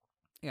that.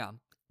 Yeah.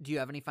 Do you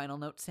have any final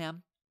notes,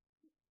 Sam?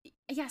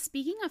 Yeah,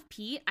 speaking of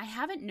Pete, I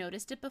haven't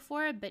noticed it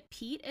before, but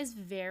Pete is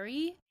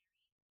very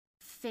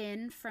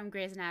Finn from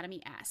Grey's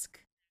Anatomy-esque.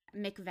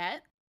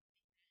 McVet,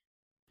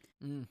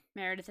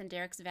 Meredith and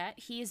Derek's vet,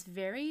 he is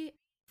very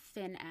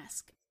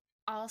Finn-esque.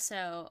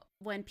 Also,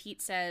 when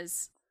Pete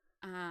says,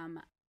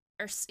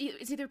 or it's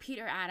either Pete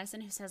or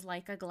Addison who says,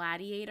 like a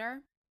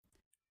gladiator,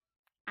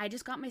 I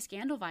just got my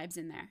Scandal vibes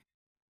in there.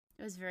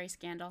 It was very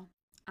Scandal.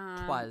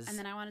 Twas. And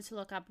then I wanted to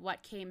look up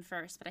what came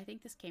first, but I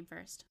think this came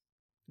first.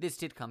 This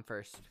did come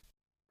first.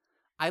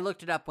 I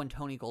looked it up when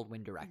Tony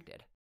Goldwyn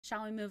directed.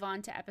 Shall we move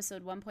on to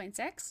episode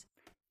 1.6?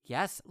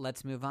 Yes,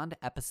 let's move on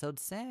to episode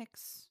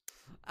 6.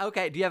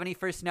 Okay, do you have any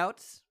first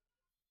notes?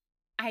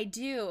 I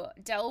do.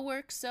 Del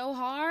works so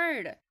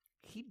hard.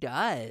 He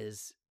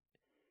does.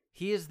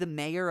 He is the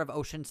mayor of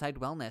Oceanside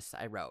Wellness,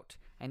 I wrote.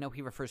 I know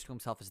he refers to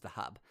himself as the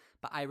hub,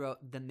 but I wrote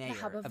the mayor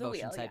of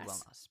Oceanside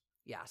Wellness.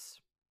 Yes.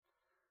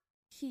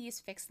 He's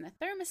fixing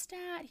the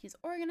thermostat. He's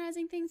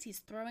organizing things. He's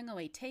throwing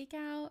away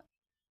takeout.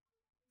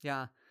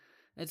 Yeah.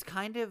 It's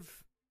kind of,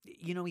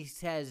 you know, he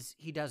says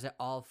he does it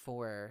all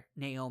for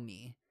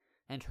Naomi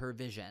and her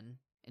vision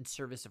in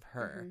service of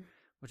her,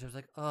 which I was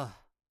like, ugh,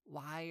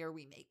 why are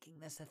we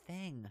making this a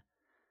thing?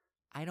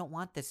 I don't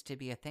want this to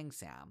be a thing,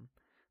 Sam.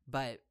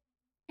 But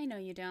I know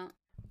you don't.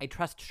 I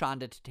trust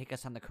Shonda to take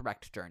us on the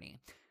correct journey.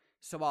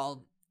 So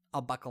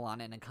I'll buckle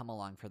on in and come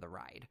along for the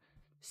ride.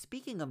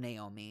 Speaking of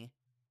Naomi,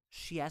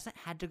 she hasn't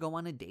had to go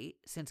on a date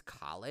since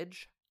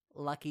college.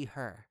 Lucky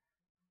her.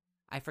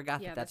 I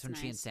forgot that's when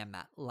nice. She and Sam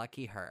met.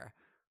 Lucky her.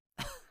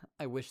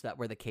 I wish that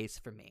were the case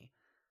for me.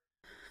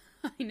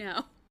 I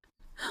know.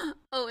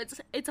 Oh,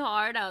 it's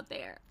hard out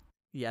there.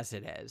 Yes,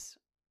 it is.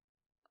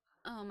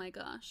 Oh my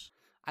gosh.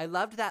 I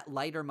loved that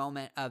lighter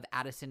moment of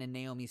Addison and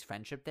Naomi's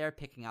friendship there,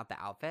 picking out the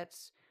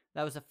outfits.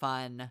 That was a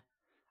fun,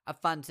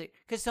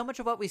 because so much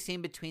of what we've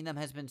seen between them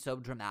has been so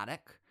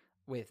dramatic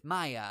with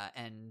Maya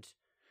and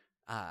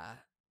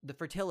the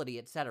fertility,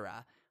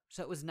 etc.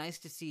 So it was nice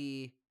to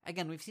see.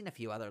 Again, we've seen a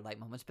few other light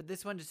moments, but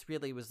this one just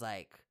really was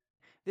like,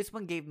 this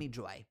one gave me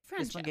joy.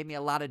 Friendship. This one gave me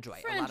a lot of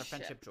joy, a lot of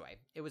friendship joy.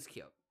 It was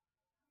cute.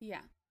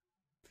 Yeah.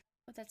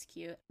 But that's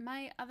cute.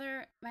 My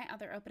other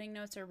opening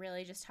notes are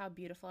really just how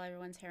beautiful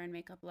everyone's hair and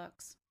makeup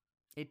looks.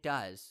 It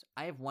does.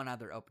 I have one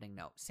other opening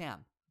note.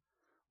 Sam,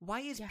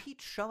 why is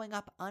Pete showing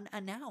up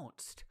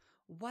unannounced?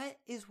 What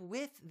is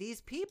with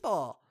these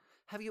people?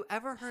 Have you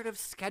ever heard of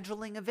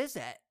scheduling a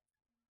visit?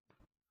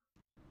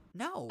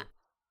 No.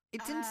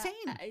 It's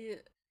insane.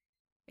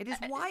 It is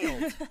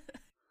wild.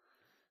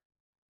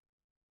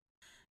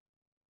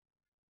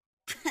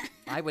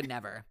 I would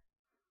never.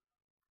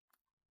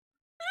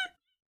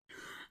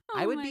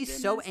 I would be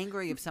so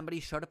angry if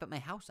somebody showed up at my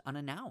house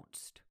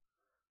unannounced.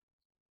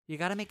 You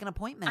got to make an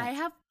appointment. I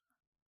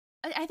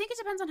think it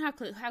depends on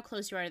how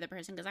close you are to the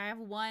person, because I have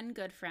one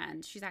good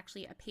friend. She's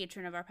actually a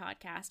patron of our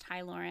podcast.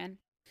 Hi, Lauren.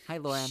 Hi,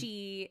 Lauren.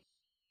 She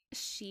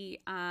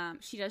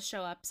does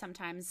show up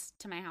sometimes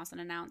to my house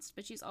unannounced,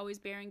 but she's always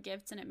bearing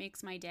gifts, and it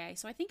makes my day.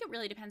 So I think it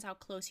really depends how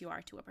close you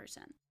are to a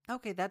person.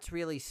 Okay, that's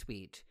really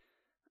sweet.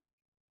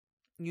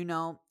 You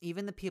know,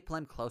 even the people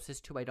I'm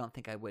closest to, I don't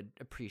think I would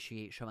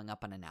appreciate showing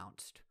up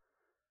unannounced.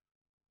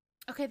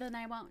 Okay, then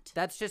I won't.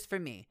 That's just for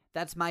me.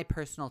 That's my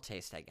personal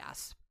taste, I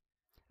guess.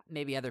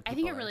 Maybe other people. I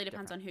think it really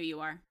depends on who you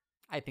are.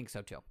 I think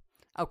so too.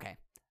 Okay.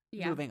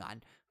 Yeah. Moving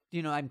on.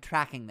 You know, I'm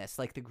tracking this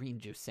like the green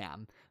juice,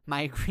 Sam.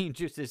 My green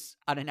juice is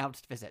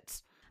unannounced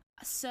visits.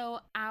 So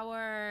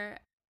our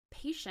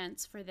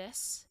patients for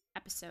this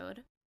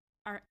episode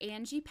are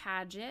Angie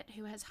Paget,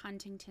 who has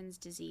Huntington's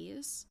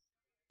disease,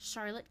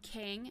 Charlotte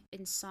King,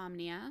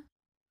 insomnia,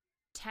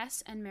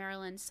 Tess and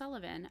Marilyn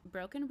Sullivan,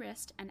 broken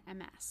wrist and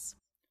MS.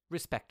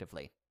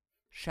 Respectively.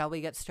 Shall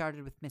we get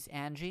started with Miss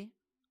Angie?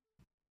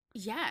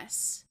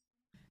 Yes.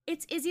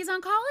 It's Izzy's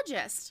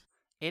oncologist.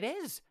 It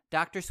is.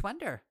 Dr.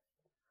 Swender.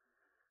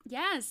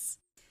 Yes.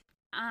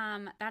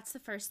 That's the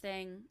first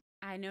thing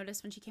I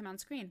noticed when she came on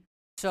screen.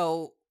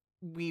 So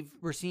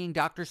we're seeing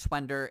Dr.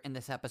 Swender in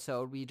this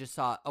episode. We just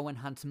saw Owen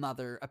Hunt's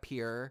mother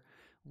appear.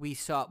 We've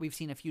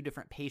seen a few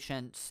different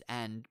patients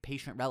and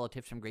patient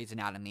relatives from Grey's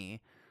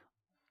Anatomy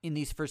in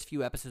these first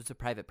few episodes of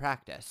Private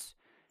Practice.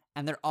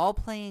 And they're all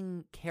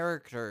playing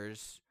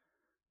characters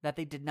that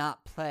they did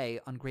not play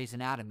on Grey's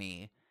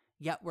Anatomy,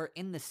 yet we're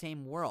in the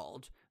same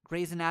world.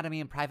 Grey's Anatomy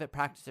and Private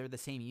Practice are the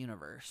same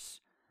universe.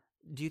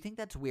 Do you think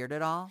that's weird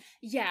at all?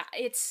 Yeah,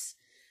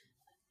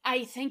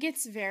 I think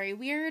it's very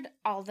weird,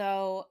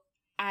 although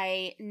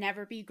I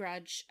never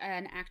begrudge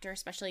an actor,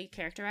 especially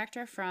character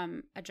actor,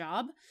 from a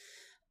job.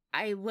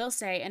 I will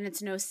say, and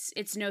it's no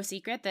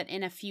secret, that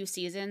in a few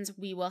seasons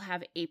we will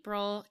have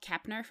April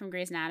Kepner from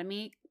Grey's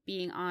Anatomy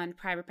being on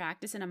Private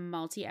Practice in a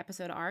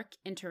multi-episode arc,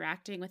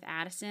 interacting with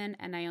Addison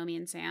and Naomi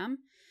and Sam.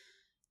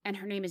 And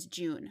her name is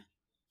June.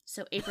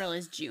 So April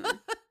is June.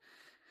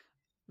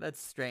 That's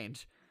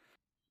strange.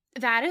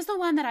 That is the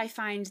one that I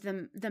find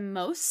the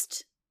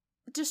most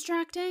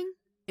distracting.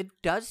 It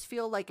does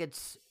feel like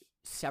it's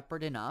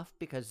separate enough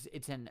because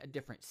it's in a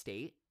different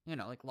state, you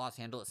know, like Los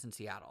Angeles and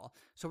Seattle.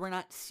 So we're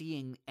not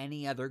seeing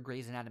any other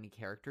Grey's Anatomy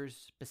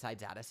characters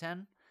besides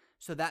Addison.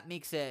 So that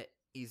makes it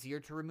easier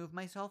to remove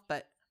myself,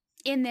 but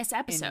in this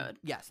episode.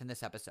 In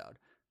this episode.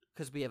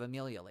 Because we have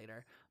Amelia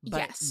later. But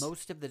yes.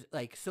 most of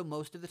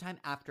the time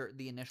after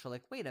the initial,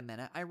 like, wait a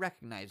minute, I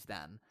recognize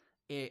them.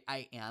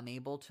 I am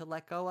able to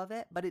let go of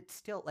it, but it's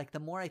still, like, the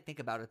more I think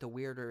about it, the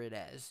weirder it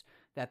is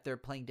that they're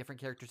playing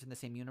different characters in the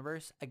same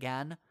universe.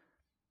 Again,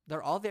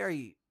 they're all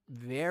very,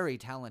 very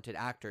talented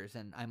actors,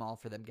 and I'm all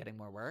for them getting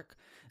more work.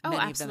 Oh,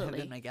 Many absolutely. of them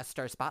have been, I guess,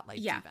 star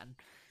spotlights even.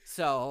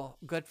 So,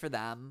 good for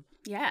them.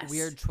 Yes.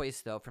 Weird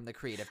choice, though, from the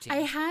creative team. I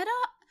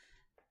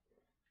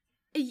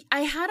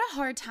had a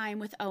hard time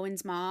with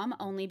Owen's mom,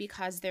 only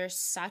because there's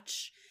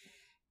such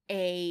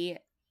a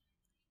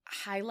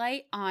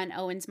highlight on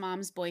Owen's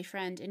mom's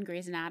boyfriend in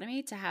Grey's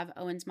Anatomy to have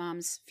Owen's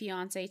mom's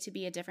fiance to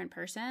be a different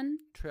person.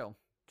 True.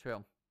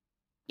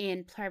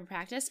 In Private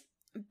Practice.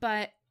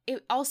 But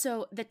it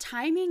also, the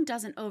timing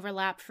doesn't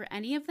overlap for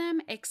any of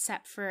them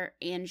except for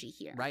Angie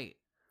here. Right.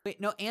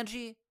 Wait, no,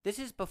 Angie, this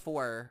is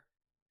before,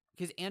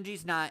 because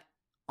Angie's not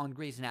on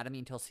Grey's Anatomy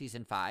until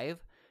season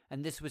 5,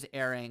 and this was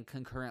airing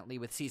concurrently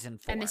with season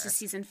 4. And this is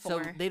season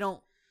 4. So they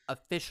don't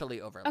officially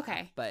overlap,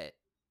 okay, but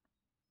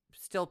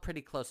still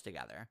pretty close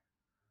together.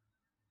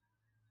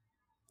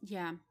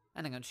 Yeah.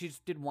 And again, she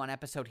just did one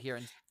episode here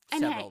and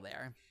several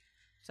there.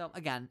 So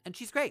again, and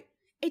she's great.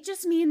 It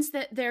just means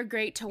that they're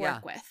great to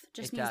work with.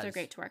 Just means does. they're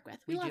great to work with.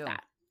 We love do.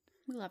 that.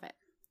 We love it.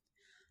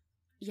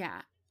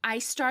 Yeah. I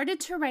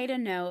started to write a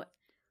note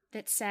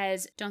that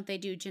says, don't they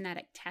do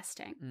genetic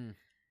testing? Mm.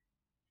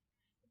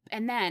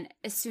 And then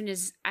as soon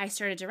as I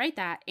started to write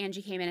that,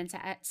 Angie came in and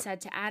said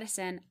to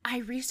Addison, I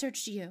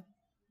researched you.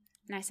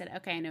 And I said,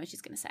 okay, I know what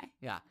she's going to say.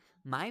 Yeah.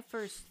 My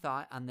first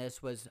thought on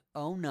this was,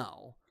 oh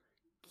no,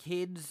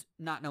 kids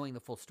not knowing the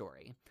full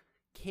story.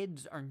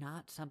 Kids are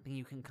not something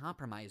you can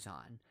compromise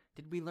on.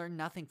 Did we learn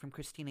nothing from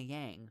Christina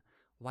Yang?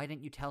 Why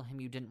didn't you tell him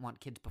you didn't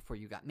want kids before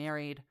you got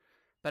married?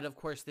 But of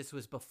course, this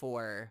was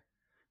before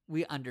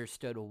we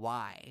understood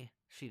why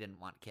she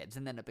didn't want kids.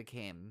 And then it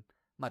became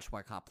much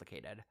more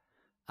complicated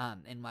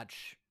and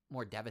much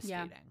more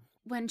devastating.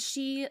 Yeah. When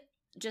she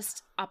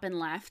just up and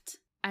left,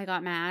 I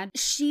got mad.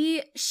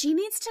 She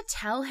needs to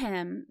tell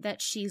him that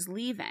she's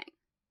leaving.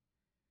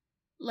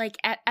 Like,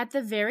 at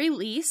the very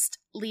least,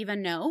 leave a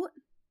note.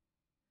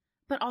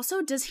 But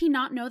also, does he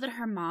not know that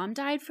her mom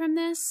died from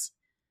this?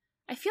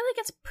 I feel like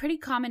it's pretty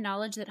common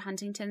knowledge that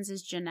Huntington's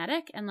is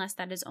genetic, unless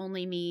that is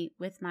only me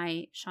with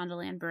my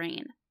Shondaland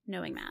brain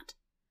knowing that.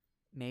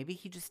 maybe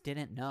he just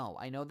didn't know.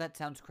 I know that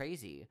sounds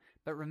crazy,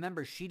 but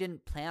remember, she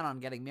didn't plan on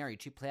getting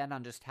married. She planned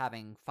on just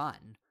having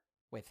fun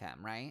with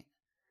him, right?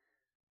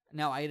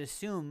 Now, I'd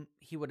assume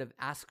he would have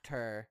asked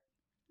her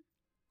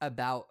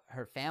about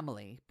her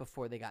family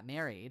before they got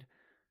married.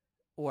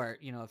 Or,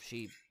 if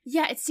she...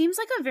 Yeah, it seems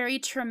like a very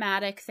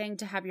traumatic thing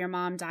to have your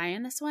mom die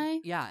in this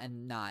way. Yeah,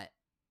 and not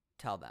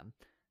tell them.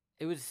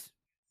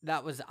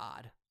 That was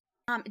odd.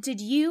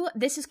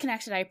 This is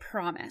connected, I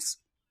promise.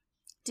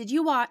 Did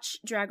you watch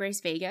Drag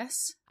Race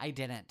Vegas? I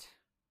didn't.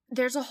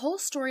 There's a whole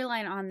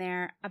storyline on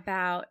there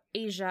about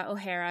Asia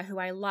O'Hara, who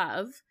I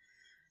love.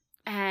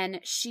 And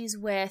she's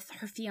with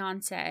her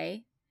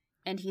fiance,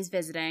 and he's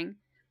visiting.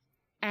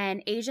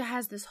 And Asia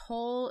has this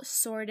whole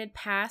sordid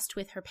past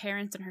with her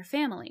parents and her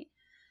family.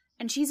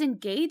 And she's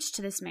engaged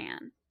to this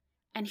man.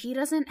 And he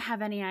doesn't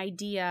have any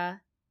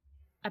idea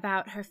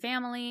about her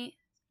family,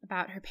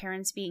 about her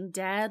parents being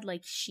dead.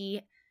 Like,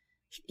 he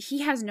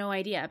has no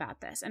idea about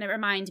this. And it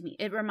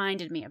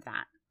reminded me of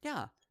that.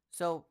 Yeah.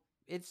 So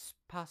it's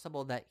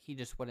possible that he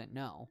just wouldn't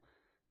know.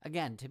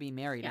 Again, to be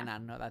married, and I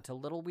don't know, that's a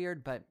little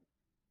weird, but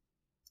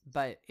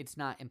it's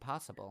not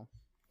impossible.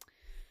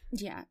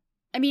 Yeah.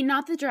 I mean,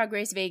 not that Drag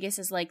Race Vegas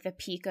is like the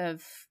peak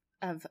of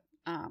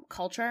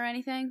culture or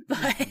anything,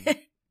 but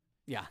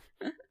yeah.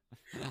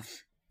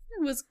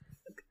 It was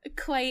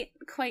quite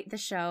the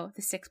show,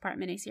 the 6-part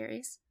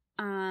miniseries.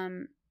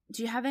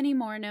 Do you have any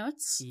more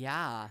notes?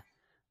 Yeah.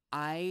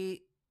 I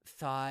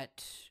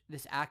thought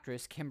this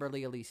actress,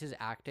 Kimberly Elise's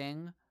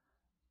acting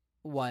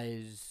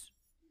was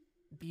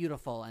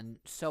beautiful and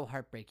so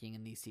heartbreaking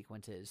in these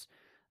sequences.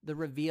 The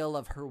reveal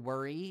of her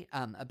worry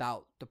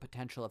about the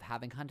potential of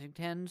having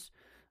Huntington's,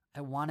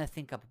 I want to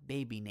think up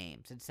baby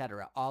names,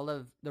 etc. All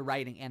of the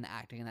writing and the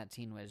acting in that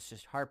scene was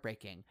just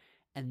heartbreaking.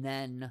 And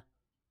then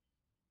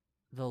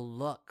the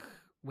look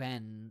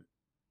when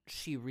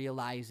she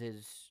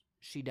realizes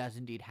she does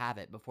indeed have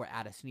it before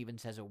Addison even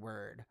says a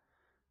word.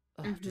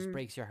 Just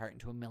breaks your heart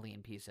into a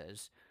million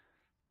pieces.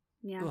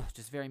 Yeah.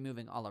 Just very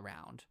moving all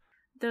around.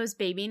 Those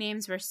baby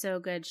names were so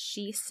good.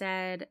 She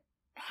said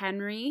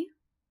Henry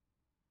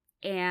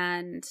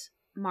and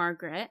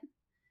Margaret,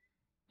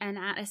 and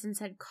Addison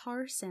said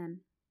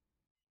Carson.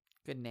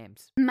 Good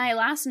names. My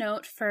last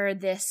note for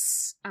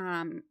this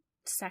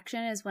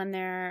section is when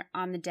they're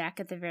on the deck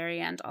at the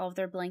very end. All of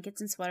their blankets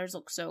and sweaters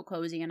look so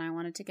cozy, and I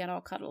wanted to get all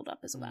cuddled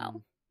up as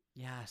well.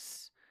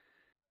 Yes.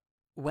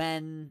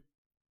 When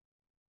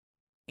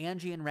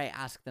Angie and Ray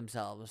ask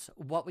themselves,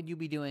 what would you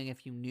be doing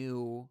if you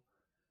knew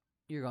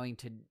you're going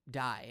to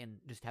die and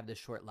just have this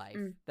short life?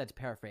 That's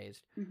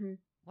paraphrased. Mm-hmm.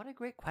 What a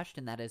great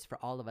question that is for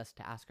all of us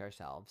to ask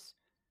ourselves.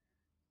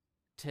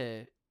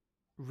 To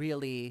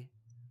really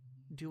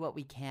do what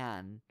we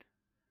can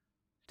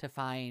to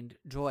find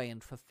joy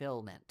and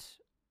fulfillment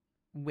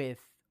with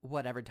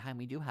whatever time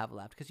we do have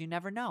left. Because you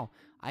never know.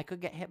 I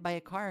could get hit by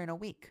a car in a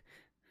week.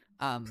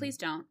 Please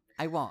don't.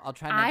 I won't. I'll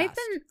try my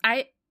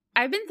best.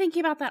 I've been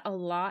thinking about that a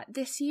lot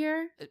this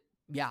year.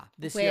 Yeah,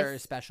 this year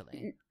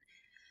especially.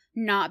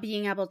 Not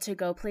being able to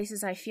go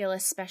places, I feel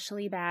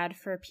especially bad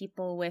for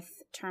people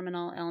with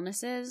terminal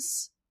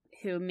illnesses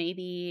who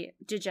maybe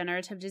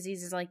degenerative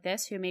diseases like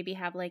this, who maybe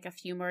have like a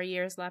few more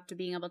years left of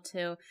being able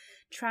to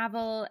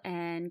travel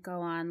and go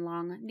on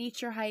long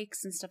nature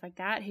hikes and stuff like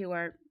that, who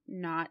are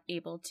not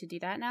able to do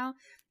that now.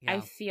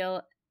 Yeah.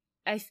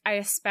 I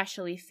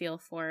especially feel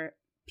for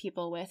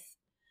people with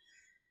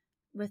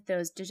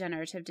those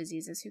degenerative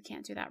diseases who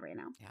can't do that right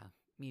now. Yeah,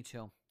 me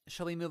too.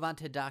 Shall we move on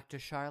to Dr.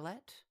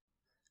 Charlotte?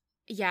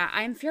 Yeah,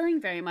 I'm feeling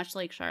very much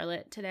like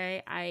Charlotte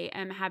today. I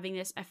am having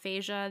this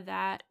aphasia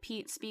that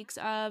Pete speaks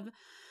of.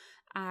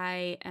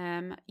 I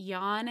am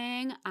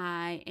yawning.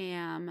 I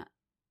am...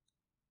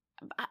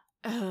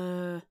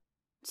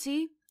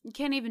 see? You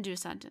can't even do a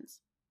sentence.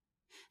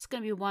 It's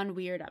going to be one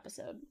weird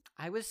episode.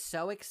 I was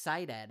so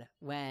excited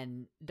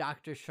when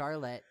Dr.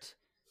 Charlotte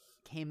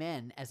came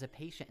in as a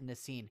patient in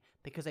this scene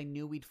because I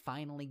knew we'd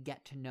finally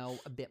get to know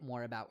a bit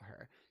more about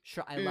her.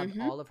 Sure, I love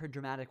all of her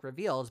dramatic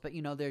reveals, but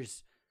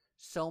there's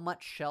so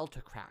much shell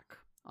to crack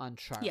on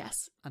Charlotte.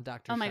 Yes. On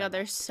Dr. Oh my Charlotte. God,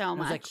 there's so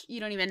much. Like, you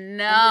don't even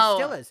know.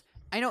 There still is.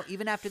 I know,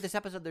 even after this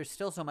episode, there's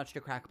still so much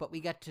to crack, but we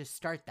get to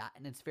start that,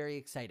 and it's very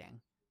exciting.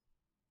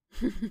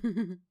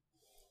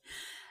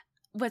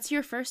 What's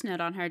your first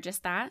note on her?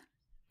 Just that?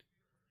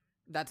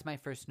 That's my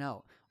first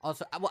note.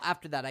 Also, well,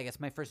 after that, I guess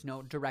my first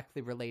note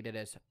directly related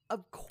is,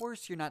 of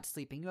course you're not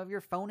sleeping. You have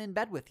your phone in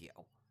bed with you.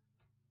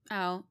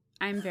 Oh,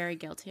 I'm very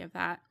guilty of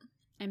that.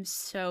 I'm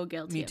so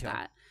guilty Me of too.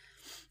 that.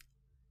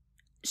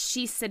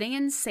 She's sitting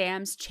in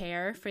Sam's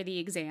chair for the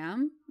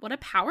exam. What a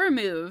power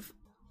move.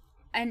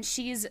 And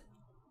she's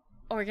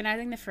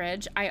organizing the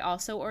fridge. I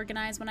also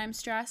organize when I'm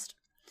stressed.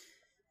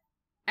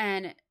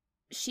 And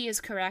she is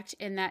correct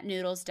in that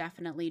noodles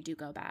definitely do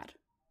go bad.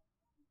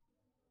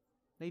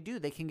 They do.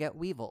 They can get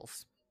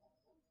weevils.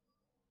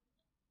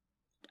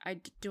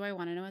 Do I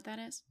want to know what that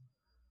is?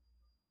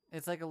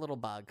 It's like a little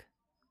bug.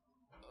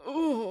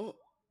 Oh.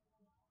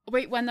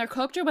 Wait, when they're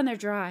cooked or when they're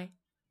dry?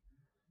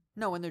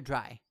 No, when they're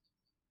dry.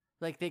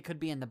 Like, they could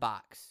be in the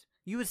box.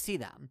 You would see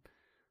them.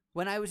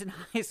 When I was in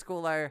high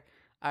school, our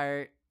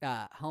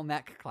home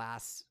ec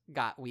class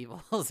got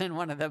weevils in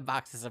one of the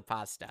boxes of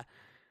pasta.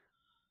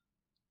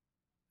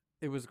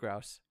 It was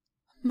gross.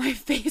 My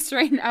face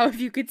right now, if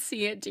you could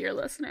see it, dear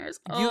listeners.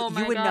 Oh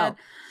my would God. know.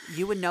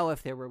 You would know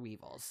if there were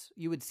weevils.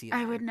 You would see them.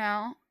 I would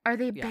know. Are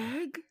they Yeah.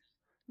 big?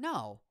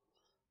 No,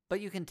 but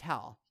you can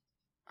tell.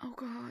 Oh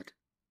God.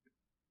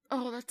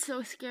 Oh, that's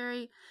so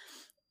scary.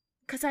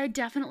 Because I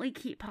definitely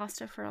keep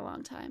pasta for a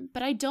long time.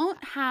 But I do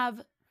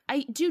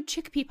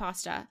chickpea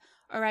pasta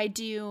or I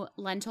do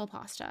lentil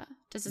pasta.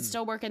 Does it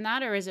still work in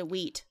that or is it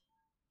wheat?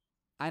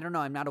 I don't know.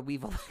 I'm not a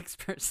weevil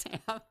expert, Sam.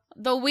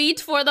 The wheat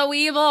for the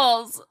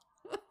weevils.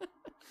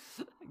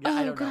 Yeah,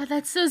 I Oh don't know. God,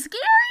 that's so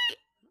scary.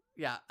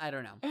 Yeah, I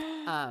don't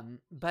know.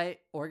 But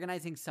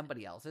organizing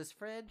somebody else's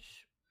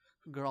fridge,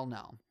 girl,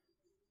 no.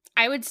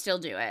 I would still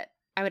do it.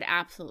 I would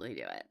absolutely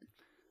do it.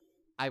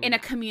 I would In a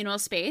not. communal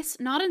space,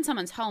 not in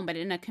someone's home, but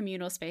in a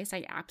communal space,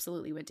 I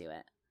absolutely would do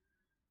it.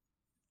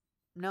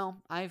 No,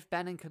 I've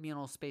been in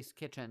communal space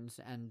kitchens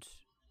and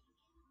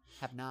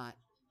have not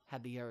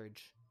had the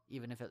urge,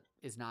 even if it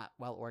is not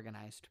well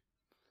organized.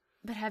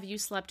 But have you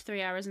slept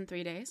 3 hours in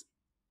 3 days?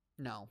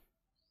 No,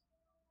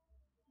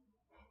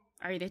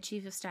 Are you the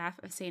chief of staff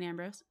of St.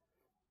 Ambrose?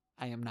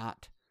 I am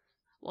not.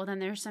 Well, then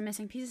there's some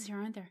missing pieces here,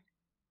 aren't there?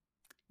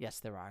 Yes,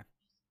 there are.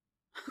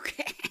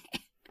 Okay.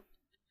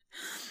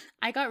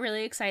 I got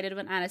really excited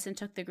when Addison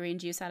took the green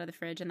juice out of the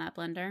fridge in that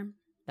blender.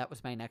 That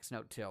was my next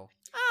note, too.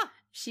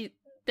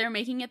 They're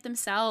making it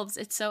themselves.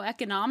 It's so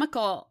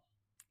economical.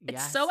 It's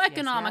Yes, so yes,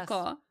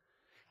 economical. yes.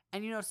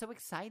 And, so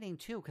exciting,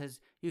 too, because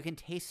you can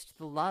taste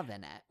the love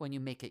in it when you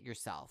make it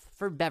yourself.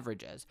 For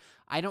beverages.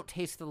 I don't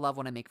taste the love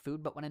when I make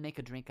food, but when I make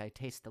a drink, I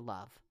taste the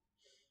love.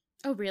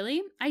 Oh,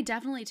 really? I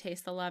definitely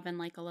taste the love in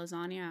like a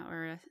lasagna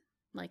or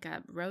like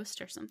a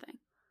roast or something.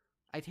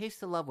 I taste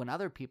the love when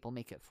other people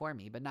make it for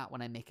me, but not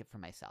when I make it for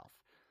myself.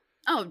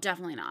 Oh,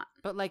 definitely not.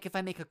 But, like, if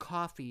I make a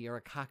coffee or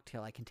a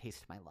cocktail, I can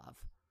taste my love.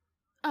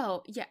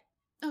 Oh, yeah.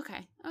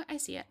 Okay. Oh, I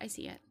see it. I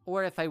see it.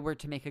 Or if I were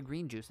to make a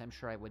green juice, I'm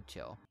sure I would,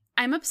 too.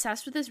 I'm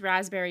obsessed with this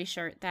raspberry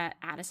shirt that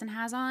Addison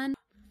has on.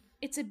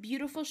 It's a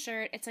beautiful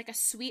shirt. It's like a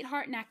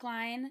sweetheart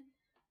neckline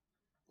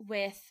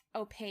with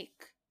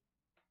opaque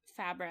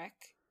fabric.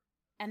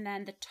 And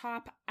then the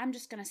top, I'm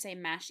just going to say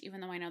mesh, even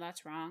though I know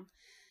that's wrong.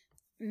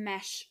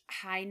 Mesh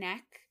high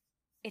neck.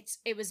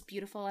 It was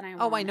beautiful and I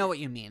Oh, want I know it. what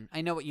you mean.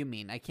 I know what you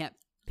mean. I can't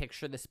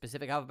picture the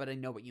specific outfit, but I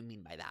know what you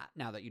mean by that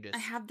now that you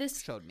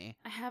just showed me.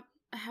 I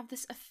have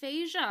this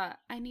aphasia.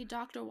 I need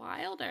Dr.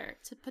 Wilder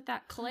to put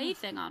that clay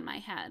thing on my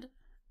head.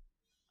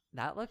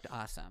 That looked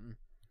awesome.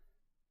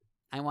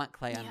 I want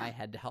clay on Yeah. my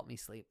head to help me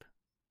sleep.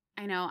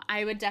 I know.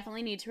 I would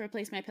definitely need to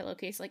replace my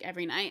pillowcase like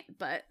every night,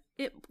 but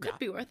it could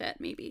be worth it,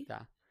 maybe.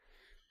 Yeah.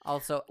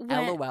 Also,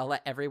 When- LOL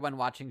at everyone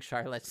watching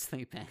Charlotte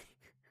sleeping.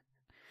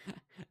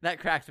 That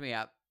cracked me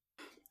up.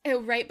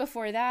 Right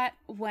before that,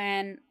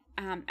 when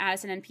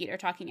Addison and Pete are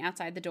talking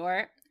outside the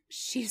door,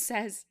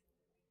 Charlotte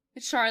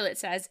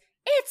says,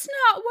 "It's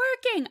not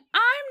working.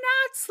 I'm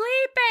not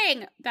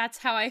sleeping." That's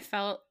how I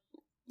felt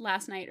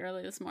last night,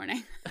 early this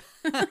morning.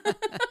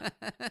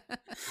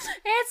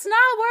 It's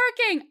not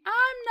working.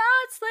 I'm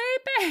not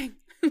sleeping.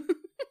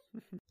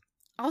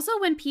 Also,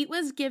 when Pete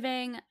was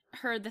giving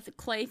her the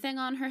clay thing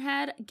on her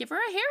head, give her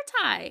a hair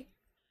tie.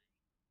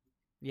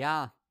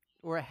 Yeah.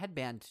 Or a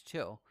headband,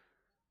 too.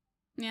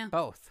 Yeah.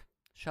 Both.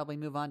 Shall we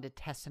move on to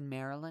Tess and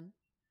Marilyn?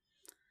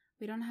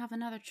 We don't have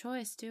another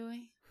choice, do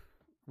we?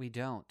 We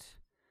don't.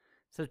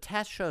 So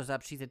Tess shows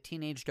up. She's a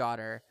teenage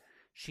daughter.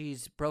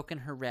 She's broken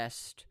her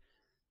wrist,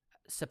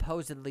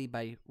 supposedly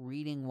by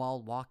reading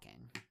while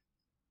walking.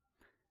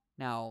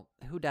 Now,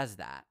 who does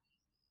that?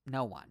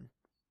 No one.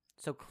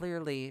 So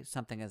clearly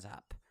something is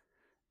up.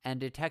 And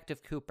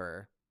Detective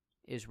Cooper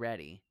is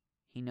ready.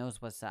 He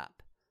knows what's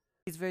up.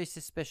 He's very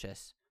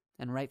suspicious,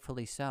 and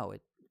rightfully so,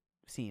 it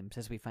seems,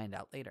 as we find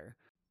out later.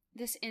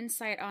 This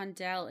insight on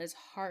Dell is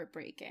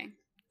heartbreaking.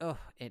 Oh,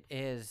 it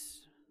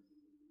is.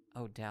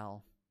 Oh,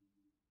 Dell.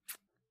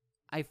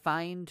 I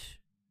find,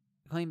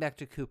 going back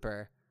to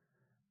Cooper,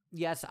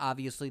 yes,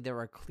 obviously there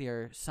are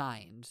clear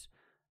signs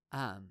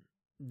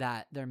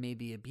that there may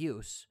be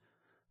abuse,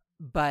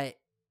 but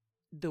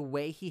the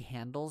way he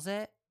handles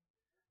it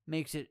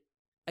makes it,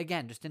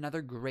 again, just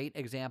another great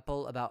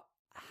example about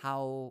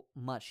how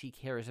much he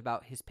cares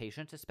about his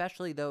patients,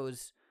 especially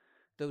those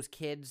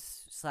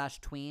kids /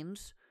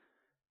 tweens.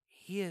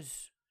 He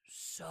is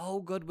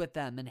so good with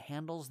them and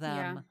handles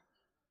them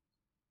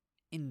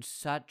in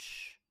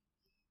such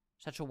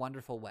a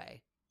wonderful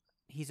way.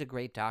 He's a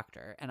great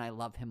doctor, and I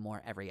love him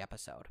more every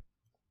episode.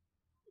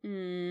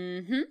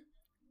 Mm-hmm.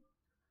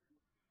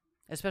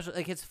 Especially,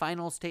 like, his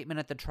final statement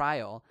at the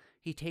trial,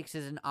 he takes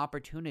as an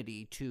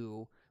opportunity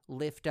to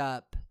lift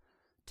up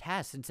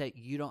Tess and say,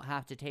 you don't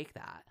have to take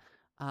that.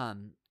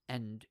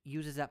 And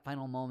uses that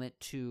final moment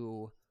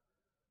to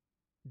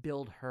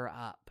build her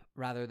up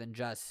rather than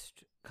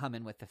just come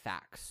in with the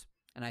facts.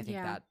 And I think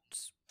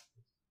that's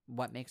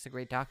what makes a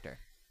great doctor.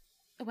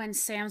 When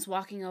Sam's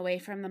walking away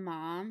from the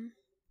mom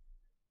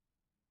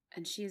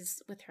and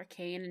she's with her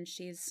cane and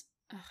she's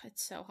Ugh,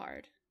 it's so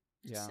hard.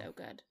 It's so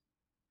good.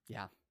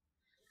 Yeah.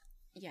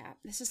 Yeah,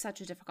 this is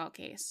such a difficult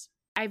case.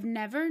 I've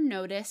never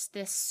noticed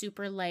this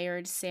super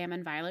layered Sam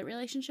and Violet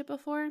relationship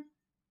before,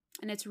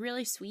 and it's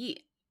really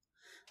sweet.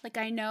 Like,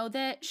 I know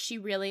that she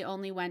really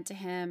only went to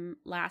him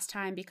last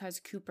time because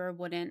Cooper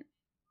wouldn't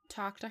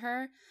talk to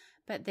her,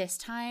 but this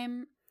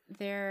time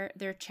they're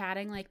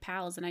chatting like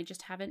pals, and I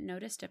just haven't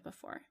noticed it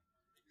before.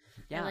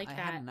 Yeah, I like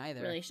hadn't that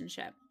either.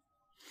 relationship.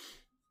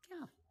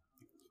 Yeah.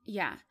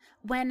 Yeah.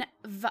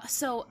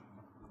 So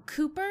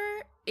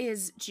Cooper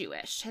is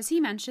Jewish. Has he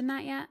mentioned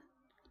that yet?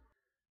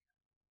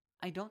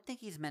 I don't think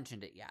he's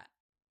mentioned it yet.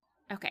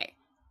 Okay.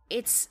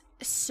 It's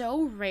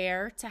so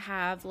rare to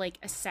have like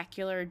a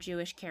secular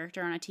Jewish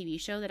character on a TV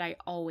show that I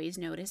always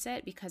notice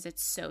it because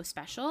it's so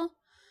special.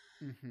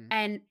 Mm-hmm.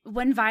 And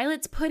when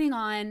Violet's putting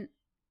on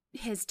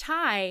his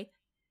tie,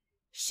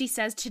 she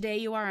says, "Today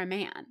you are a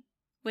man,"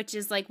 which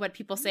is like what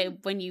people say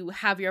when you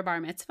have your bar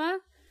mitzvah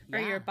or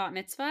your bat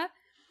mitzvah.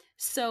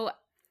 So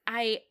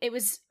it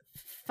was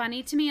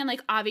funny to me, and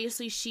like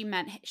obviously she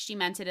meant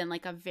it in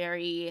like a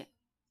very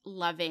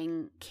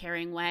loving,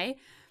 caring way,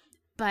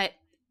 but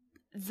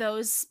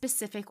those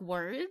specific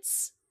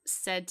words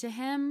said to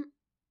him,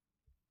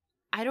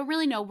 I don't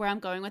really know where I'm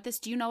going with this.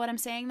 Do you know what I'm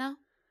saying though?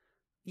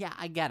 Yeah,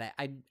 I get it.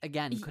 I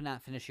again could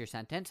not finish your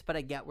sentence, but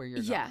I get where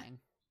you're going.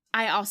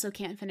 I also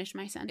can't finish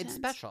my sentence. It's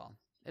special.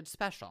 It's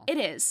special. It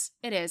is.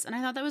 It is. And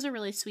I thought that was a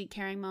really sweet,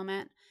 caring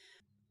moment.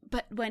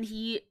 But when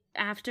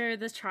after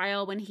the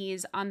trial, when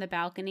he's on the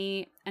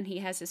balcony and he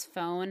has his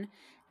phone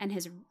and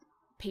his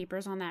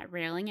papers on that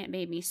railing, it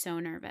made me so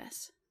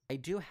nervous. I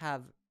do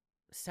have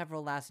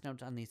several last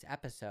notes on these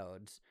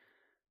episodes.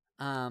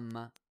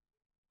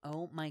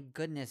 Oh my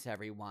goodness,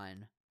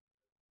 everyone.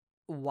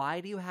 Why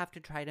do you have to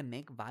try to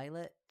make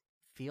Violet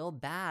feel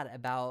bad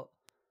about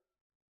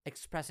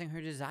expressing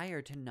her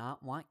desire to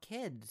not want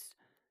kids?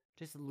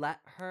 Just let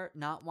her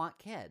not want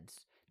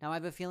kids. Now, I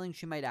have a feeling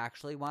she might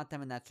actually want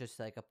them, and that's just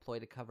like a ploy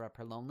to cover up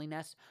her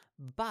loneliness.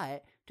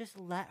 But just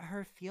let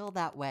her feel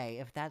that way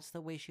if that's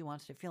the way she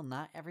wants to feel.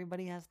 Not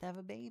everybody has to have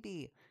a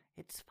baby.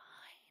 It's fine.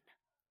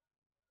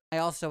 I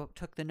also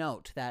took the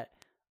note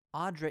that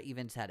Audra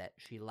even said it.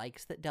 She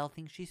likes that Del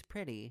thinks she's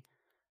pretty,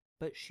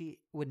 but she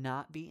would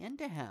not be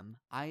into him.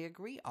 I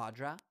agree,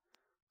 Audra.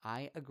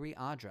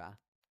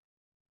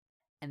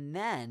 And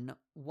then,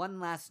 one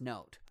last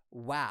note.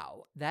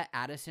 Wow, that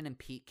Addison and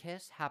Pete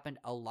kiss happened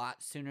a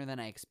lot sooner than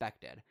I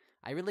expected.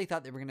 I really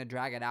thought they were going to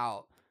drag it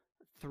out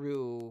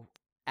through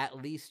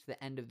at least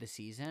the end of the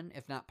season,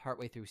 if not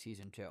partway through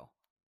season 2.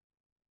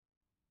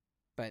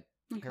 But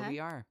here we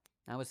are.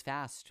 That was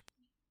fast.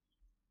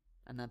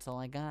 And that's all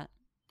I got.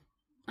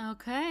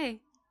 Okay.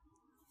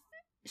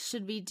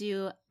 Should we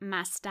do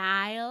my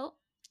style?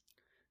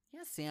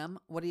 Yeah, Sam,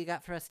 what do you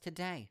got for us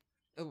today?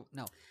 Oh,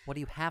 no. What do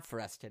you have for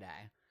us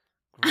today?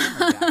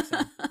 Grammar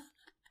Jackson.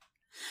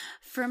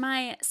 For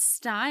my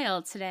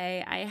style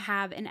today, I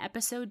have in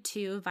episode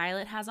 2,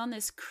 Violet has on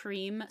this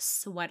cream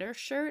sweater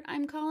shirt,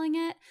 I'm calling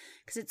it,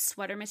 because it's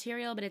sweater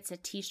material, but it's a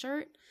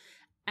t-shirt,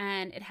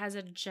 and it has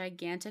a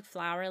gigantic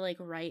flower like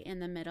right in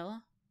the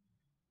middle,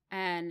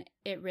 and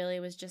it really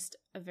was just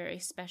a very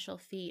special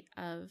feat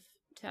of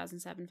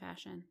 2007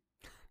 fashion.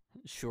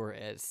 Sure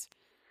is.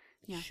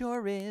 Yeah.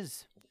 Sure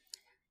is.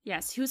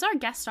 Yes, who's our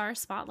guest star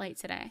spotlight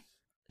today?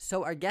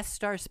 So our guest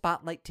star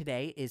spotlight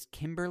today is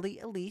Kimberly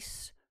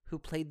Elise, who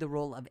played the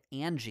role of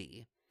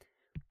Angie.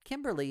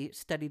 Kimberly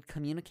studied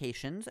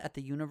communications at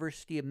the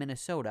University of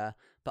Minnesota,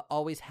 but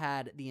always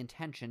had the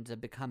intentions of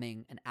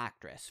becoming an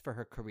actress for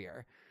her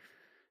career.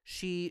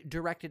 She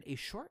directed a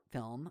short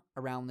film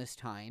around this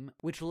time,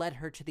 which led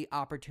her to the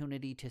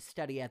opportunity to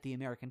study at the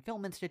American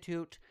Film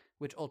Institute,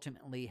 which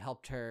ultimately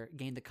helped her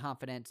gain the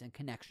confidence and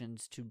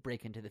connections to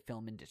break into the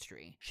film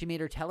industry. She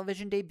made her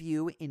television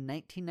debut in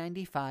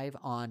 1995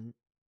 on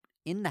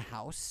In the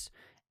House,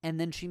 and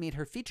then she made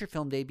her feature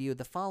film debut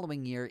the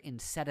following year in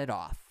Set It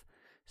Off.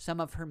 Some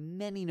of her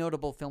many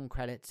notable film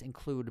credits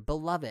include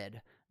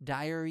Beloved,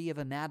 Diary of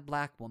a Mad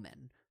Black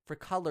Woman, For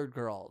Colored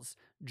Girls,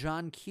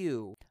 John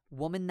Q,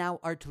 Woman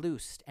Thou Art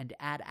Loosed, and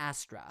Ad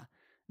Astra.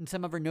 And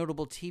some of her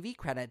notable TV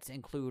credits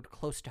include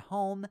Close to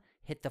Home,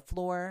 Hit the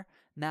Floor,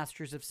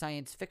 Masters of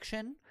Science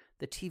Fiction,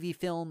 the TV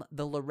film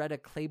The Loretta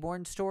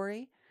Claiborne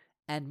Story,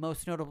 and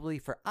most notably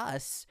for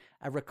us,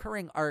 a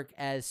recurring arc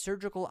as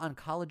surgical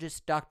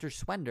oncologist Dr.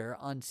 Swender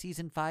on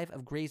Season 5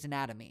 of Grey's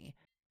Anatomy.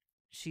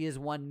 She has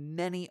won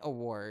many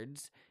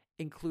awards,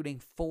 including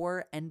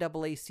 4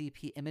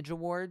 NAACP Image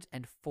Awards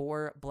and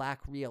 4 Black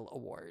Reel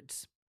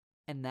Awards.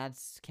 And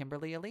that's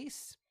Kimberly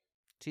Elise.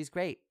 She's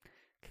great.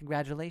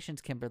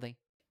 Congratulations, Kimberly.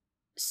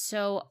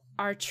 So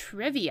our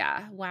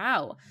trivia,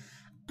 wow.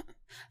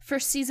 For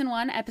season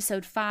 1,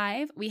 episode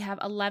 5, we have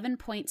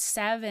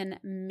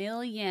 11.7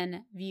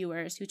 million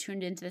viewers who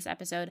tuned into this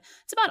episode.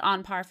 It's about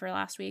on par for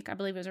last week. I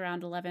believe it was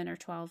around 11 or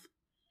 12.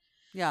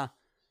 Yeah.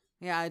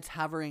 Yeah, it's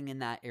hovering in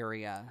that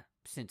area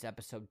since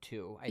episode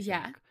 2, I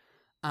think.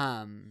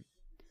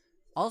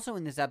 Also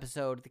in this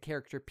episode, the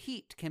character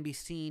Pete can be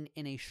seen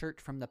in a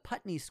shirt from the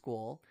Putney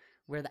School,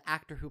 where the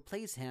actor who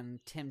plays him,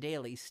 Tim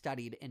Daly,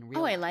 studied in real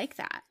Oh, life. I like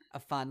that. A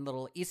fun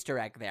little Easter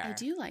egg there. I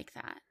do like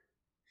that.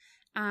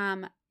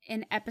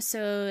 In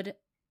episode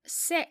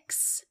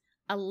 6,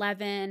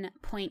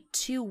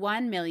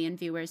 11.21 million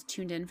viewers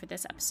tuned in for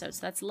this episode.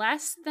 So that's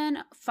less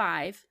than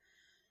 5,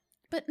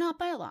 but not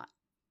by a lot.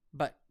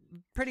 But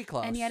pretty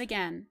close. And yet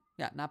again,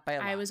 yeah, not by a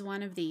lot. I was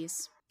one of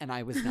these. And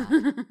I was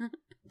not.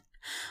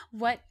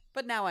 But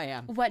now I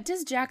am. What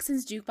does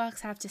Jackson's Jukebox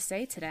have to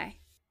say today?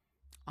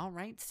 All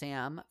right,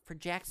 Sam. For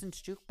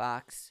Jackson's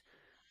Jukebox,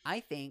 I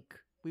think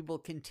we will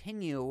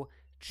continue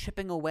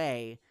chipping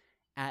away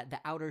at the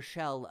outer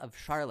shell of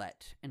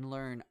Charlotte and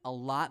learn a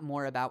lot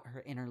more about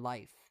her inner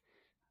life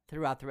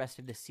throughout the rest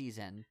of the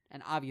season,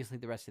 and obviously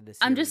the rest of the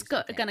series. I'm just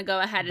going to go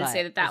ahead and But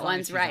say as that long as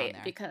one's she's on right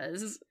there.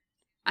 because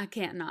I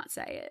can't not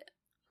say it.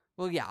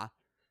 Well, yeah,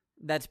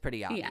 that's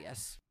pretty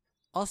obvious.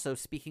 Also,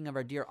 speaking of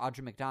our dear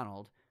Audra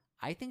McDonald,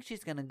 I think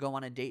she's going to go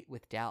on a date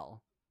with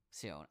Dell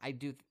soon. I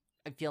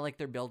feel like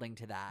they're building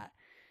to that.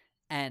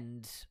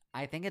 And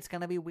I think it's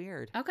going to be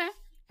weird. Okay.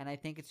 And I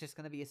think it's just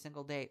going to be a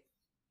single date.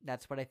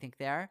 That's what I think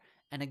there.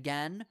 And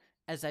again,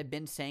 as I've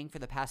been saying for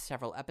the past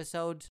several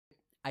episodes,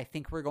 I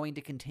think we're going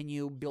to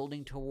continue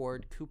building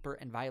toward Cooper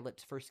and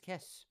Violet's first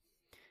kiss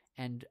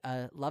and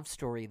a love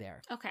story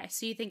there. Okay,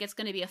 so you think it's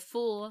going to be a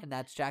full... And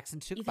that's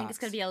Jackson's Jukebox. You think it's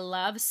going to be a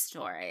love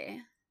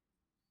story?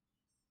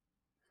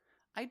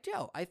 I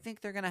do. I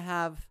think they're going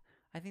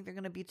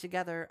to be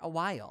together a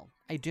while.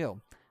 I do.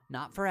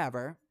 Not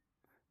forever.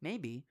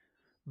 Maybe.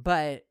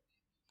 But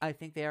I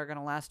think they are going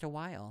to last a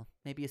while.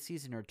 Maybe a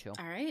season or two.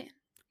 All right.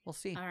 We'll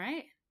see. All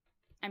right.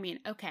 I mean,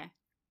 okay.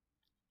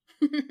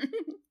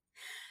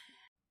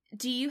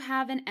 Do you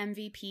have an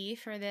MVP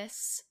for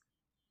this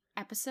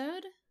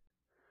episode?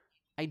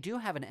 I do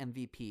have an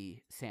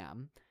MVP,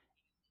 Sam.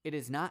 It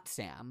is not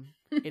Sam.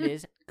 It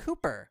is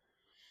Cooper.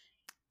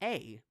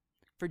 A,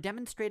 for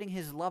demonstrating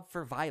his love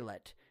for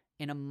Violet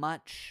in a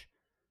much,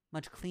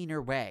 much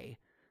cleaner way,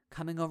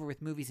 coming over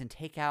with movies and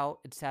takeout,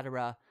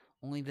 etc.,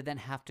 only to then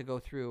have to go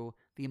through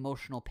the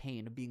emotional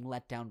pain of being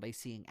let down by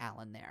seeing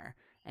Alan there.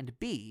 And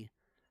B,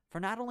 for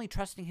not only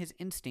trusting his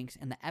instincts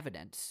and the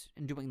evidence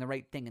and doing the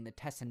right thing in the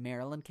Tess and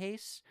Marilyn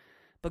case,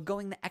 but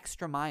going the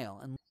extra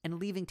mile and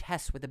leaving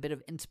Tess with a bit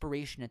of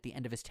inspiration at the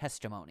end of his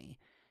testimony.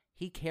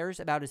 He cares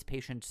about his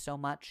patients so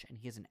much, and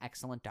he is an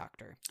excellent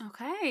doctor.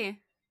 Okay.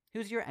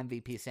 Who's your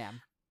MVP,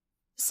 Sam?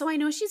 So I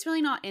know she's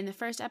really not in the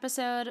first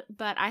episode,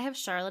 but I have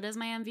Charlotte as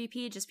my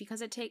MVP just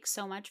because it takes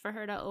so much for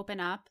her to open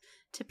up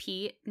to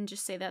Pete and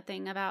just say that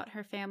thing about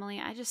her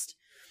family.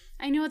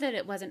 I know that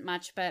it wasn't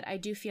much, but I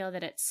do feel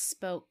that it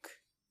spoke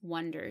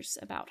wonders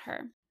about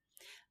her.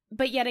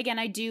 But yet again,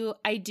 I do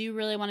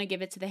really want to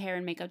give it to the hair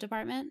and makeup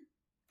department.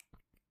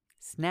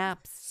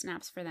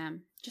 Snaps for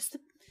them. Just the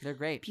They're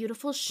great.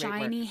 beautiful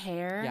shiny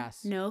hair.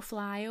 Yes. No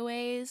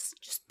flyaways.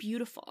 Just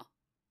beautiful.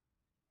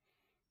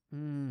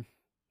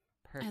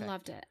 Perfect. I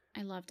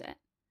loved it.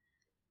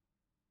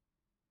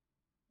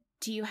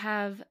 Do you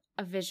have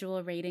a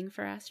visual rating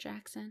for us,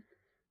 Jackson?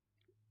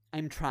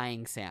 I'm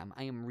trying, Sam.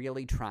 I am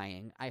really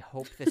trying. I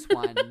hope this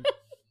one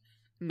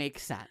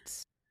makes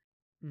sense.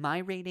 My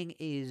rating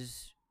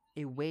is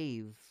a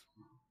wave.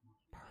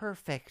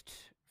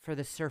 Perfect for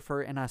the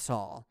surfer in us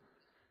all.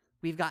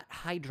 We've got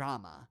high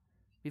drama.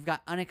 We've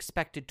got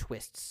unexpected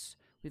twists.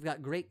 We've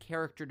got great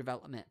character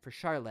development for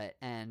Charlotte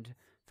and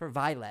for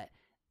Violet.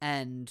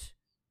 And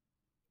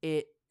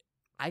I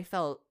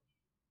felt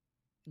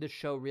the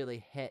show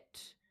really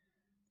hit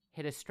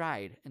a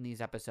stride in these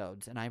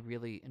episodes, and I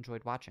really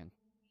enjoyed watching.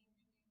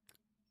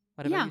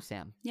 What about you,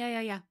 Sam?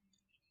 Yeah.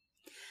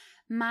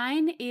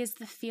 Mine is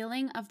the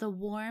feeling of the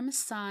warm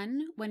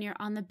sun when you're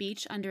on the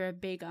beach under a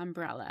big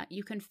umbrella.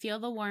 You can feel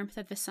the warmth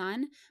of the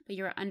sun, but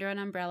you're under an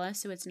umbrella,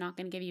 so it's not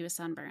going to give you a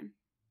sunburn.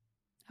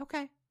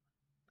 Okay,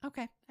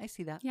 I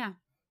see that. Yeah.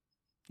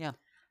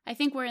 I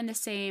think we're in the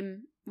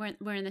same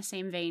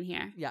vein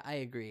here. Yeah, I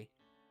agree.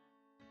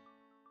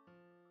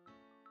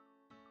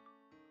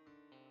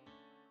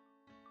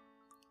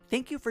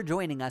 Thank you for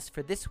joining us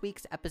for this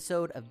week's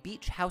episode of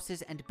Beach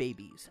Houses and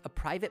Babies, a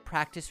private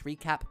practice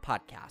recap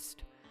podcast.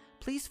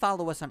 Please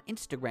follow us on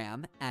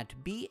Instagram at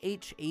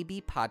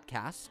BHAB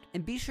Podcast,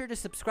 and be sure to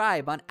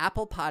subscribe on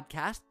Apple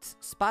Podcasts,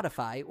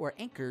 Spotify, or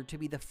Anchor to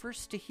be the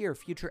first to hear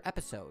future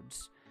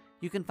episodes.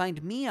 You can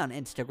find me on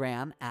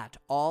Instagram at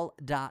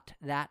all.that.jax.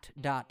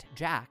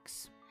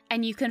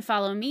 And you can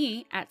follow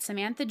me at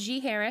Samantha G.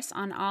 Harris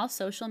on all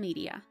social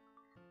media.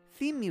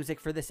 Theme music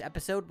for this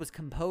episode was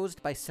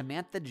composed by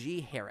Samantha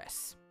G.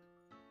 Harris.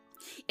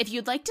 If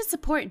you'd like to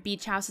support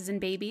Beach Houses and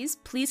Babies,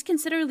 please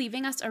consider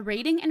leaving us a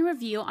rating and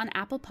review on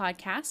Apple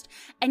Podcast,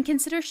 and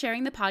consider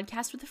sharing the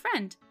podcast with a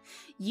friend.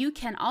 You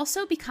can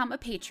also become a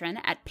patron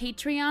at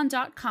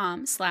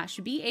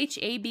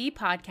patreon.com/BHAB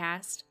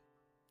podcast.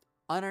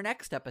 On our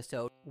next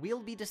episode,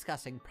 we'll be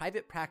discussing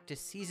Private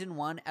Practice Season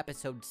 1,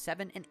 Episodes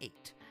 7 and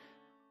 8.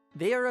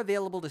 They are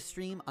available to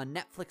stream on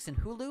Netflix and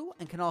Hulu,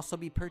 and can also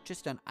be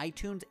purchased on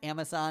iTunes,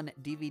 Amazon,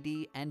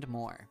 DVD, and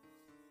more.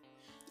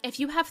 If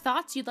you have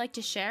thoughts you'd like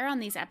to share on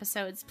these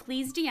episodes,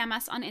 please DM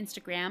us on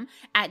Instagram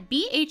at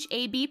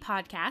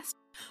BHABpodcast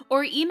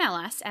or email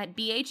us at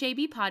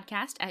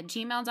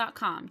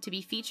bhabpodcast@gmail.com to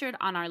be featured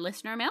on our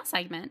listener mail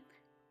segment.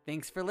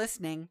 Thanks for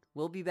listening.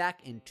 We'll be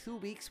back in 2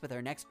 weeks with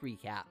our next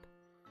recap.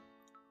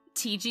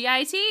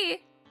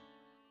 TGIT!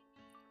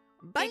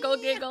 Bye! Giggle,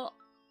 giggle.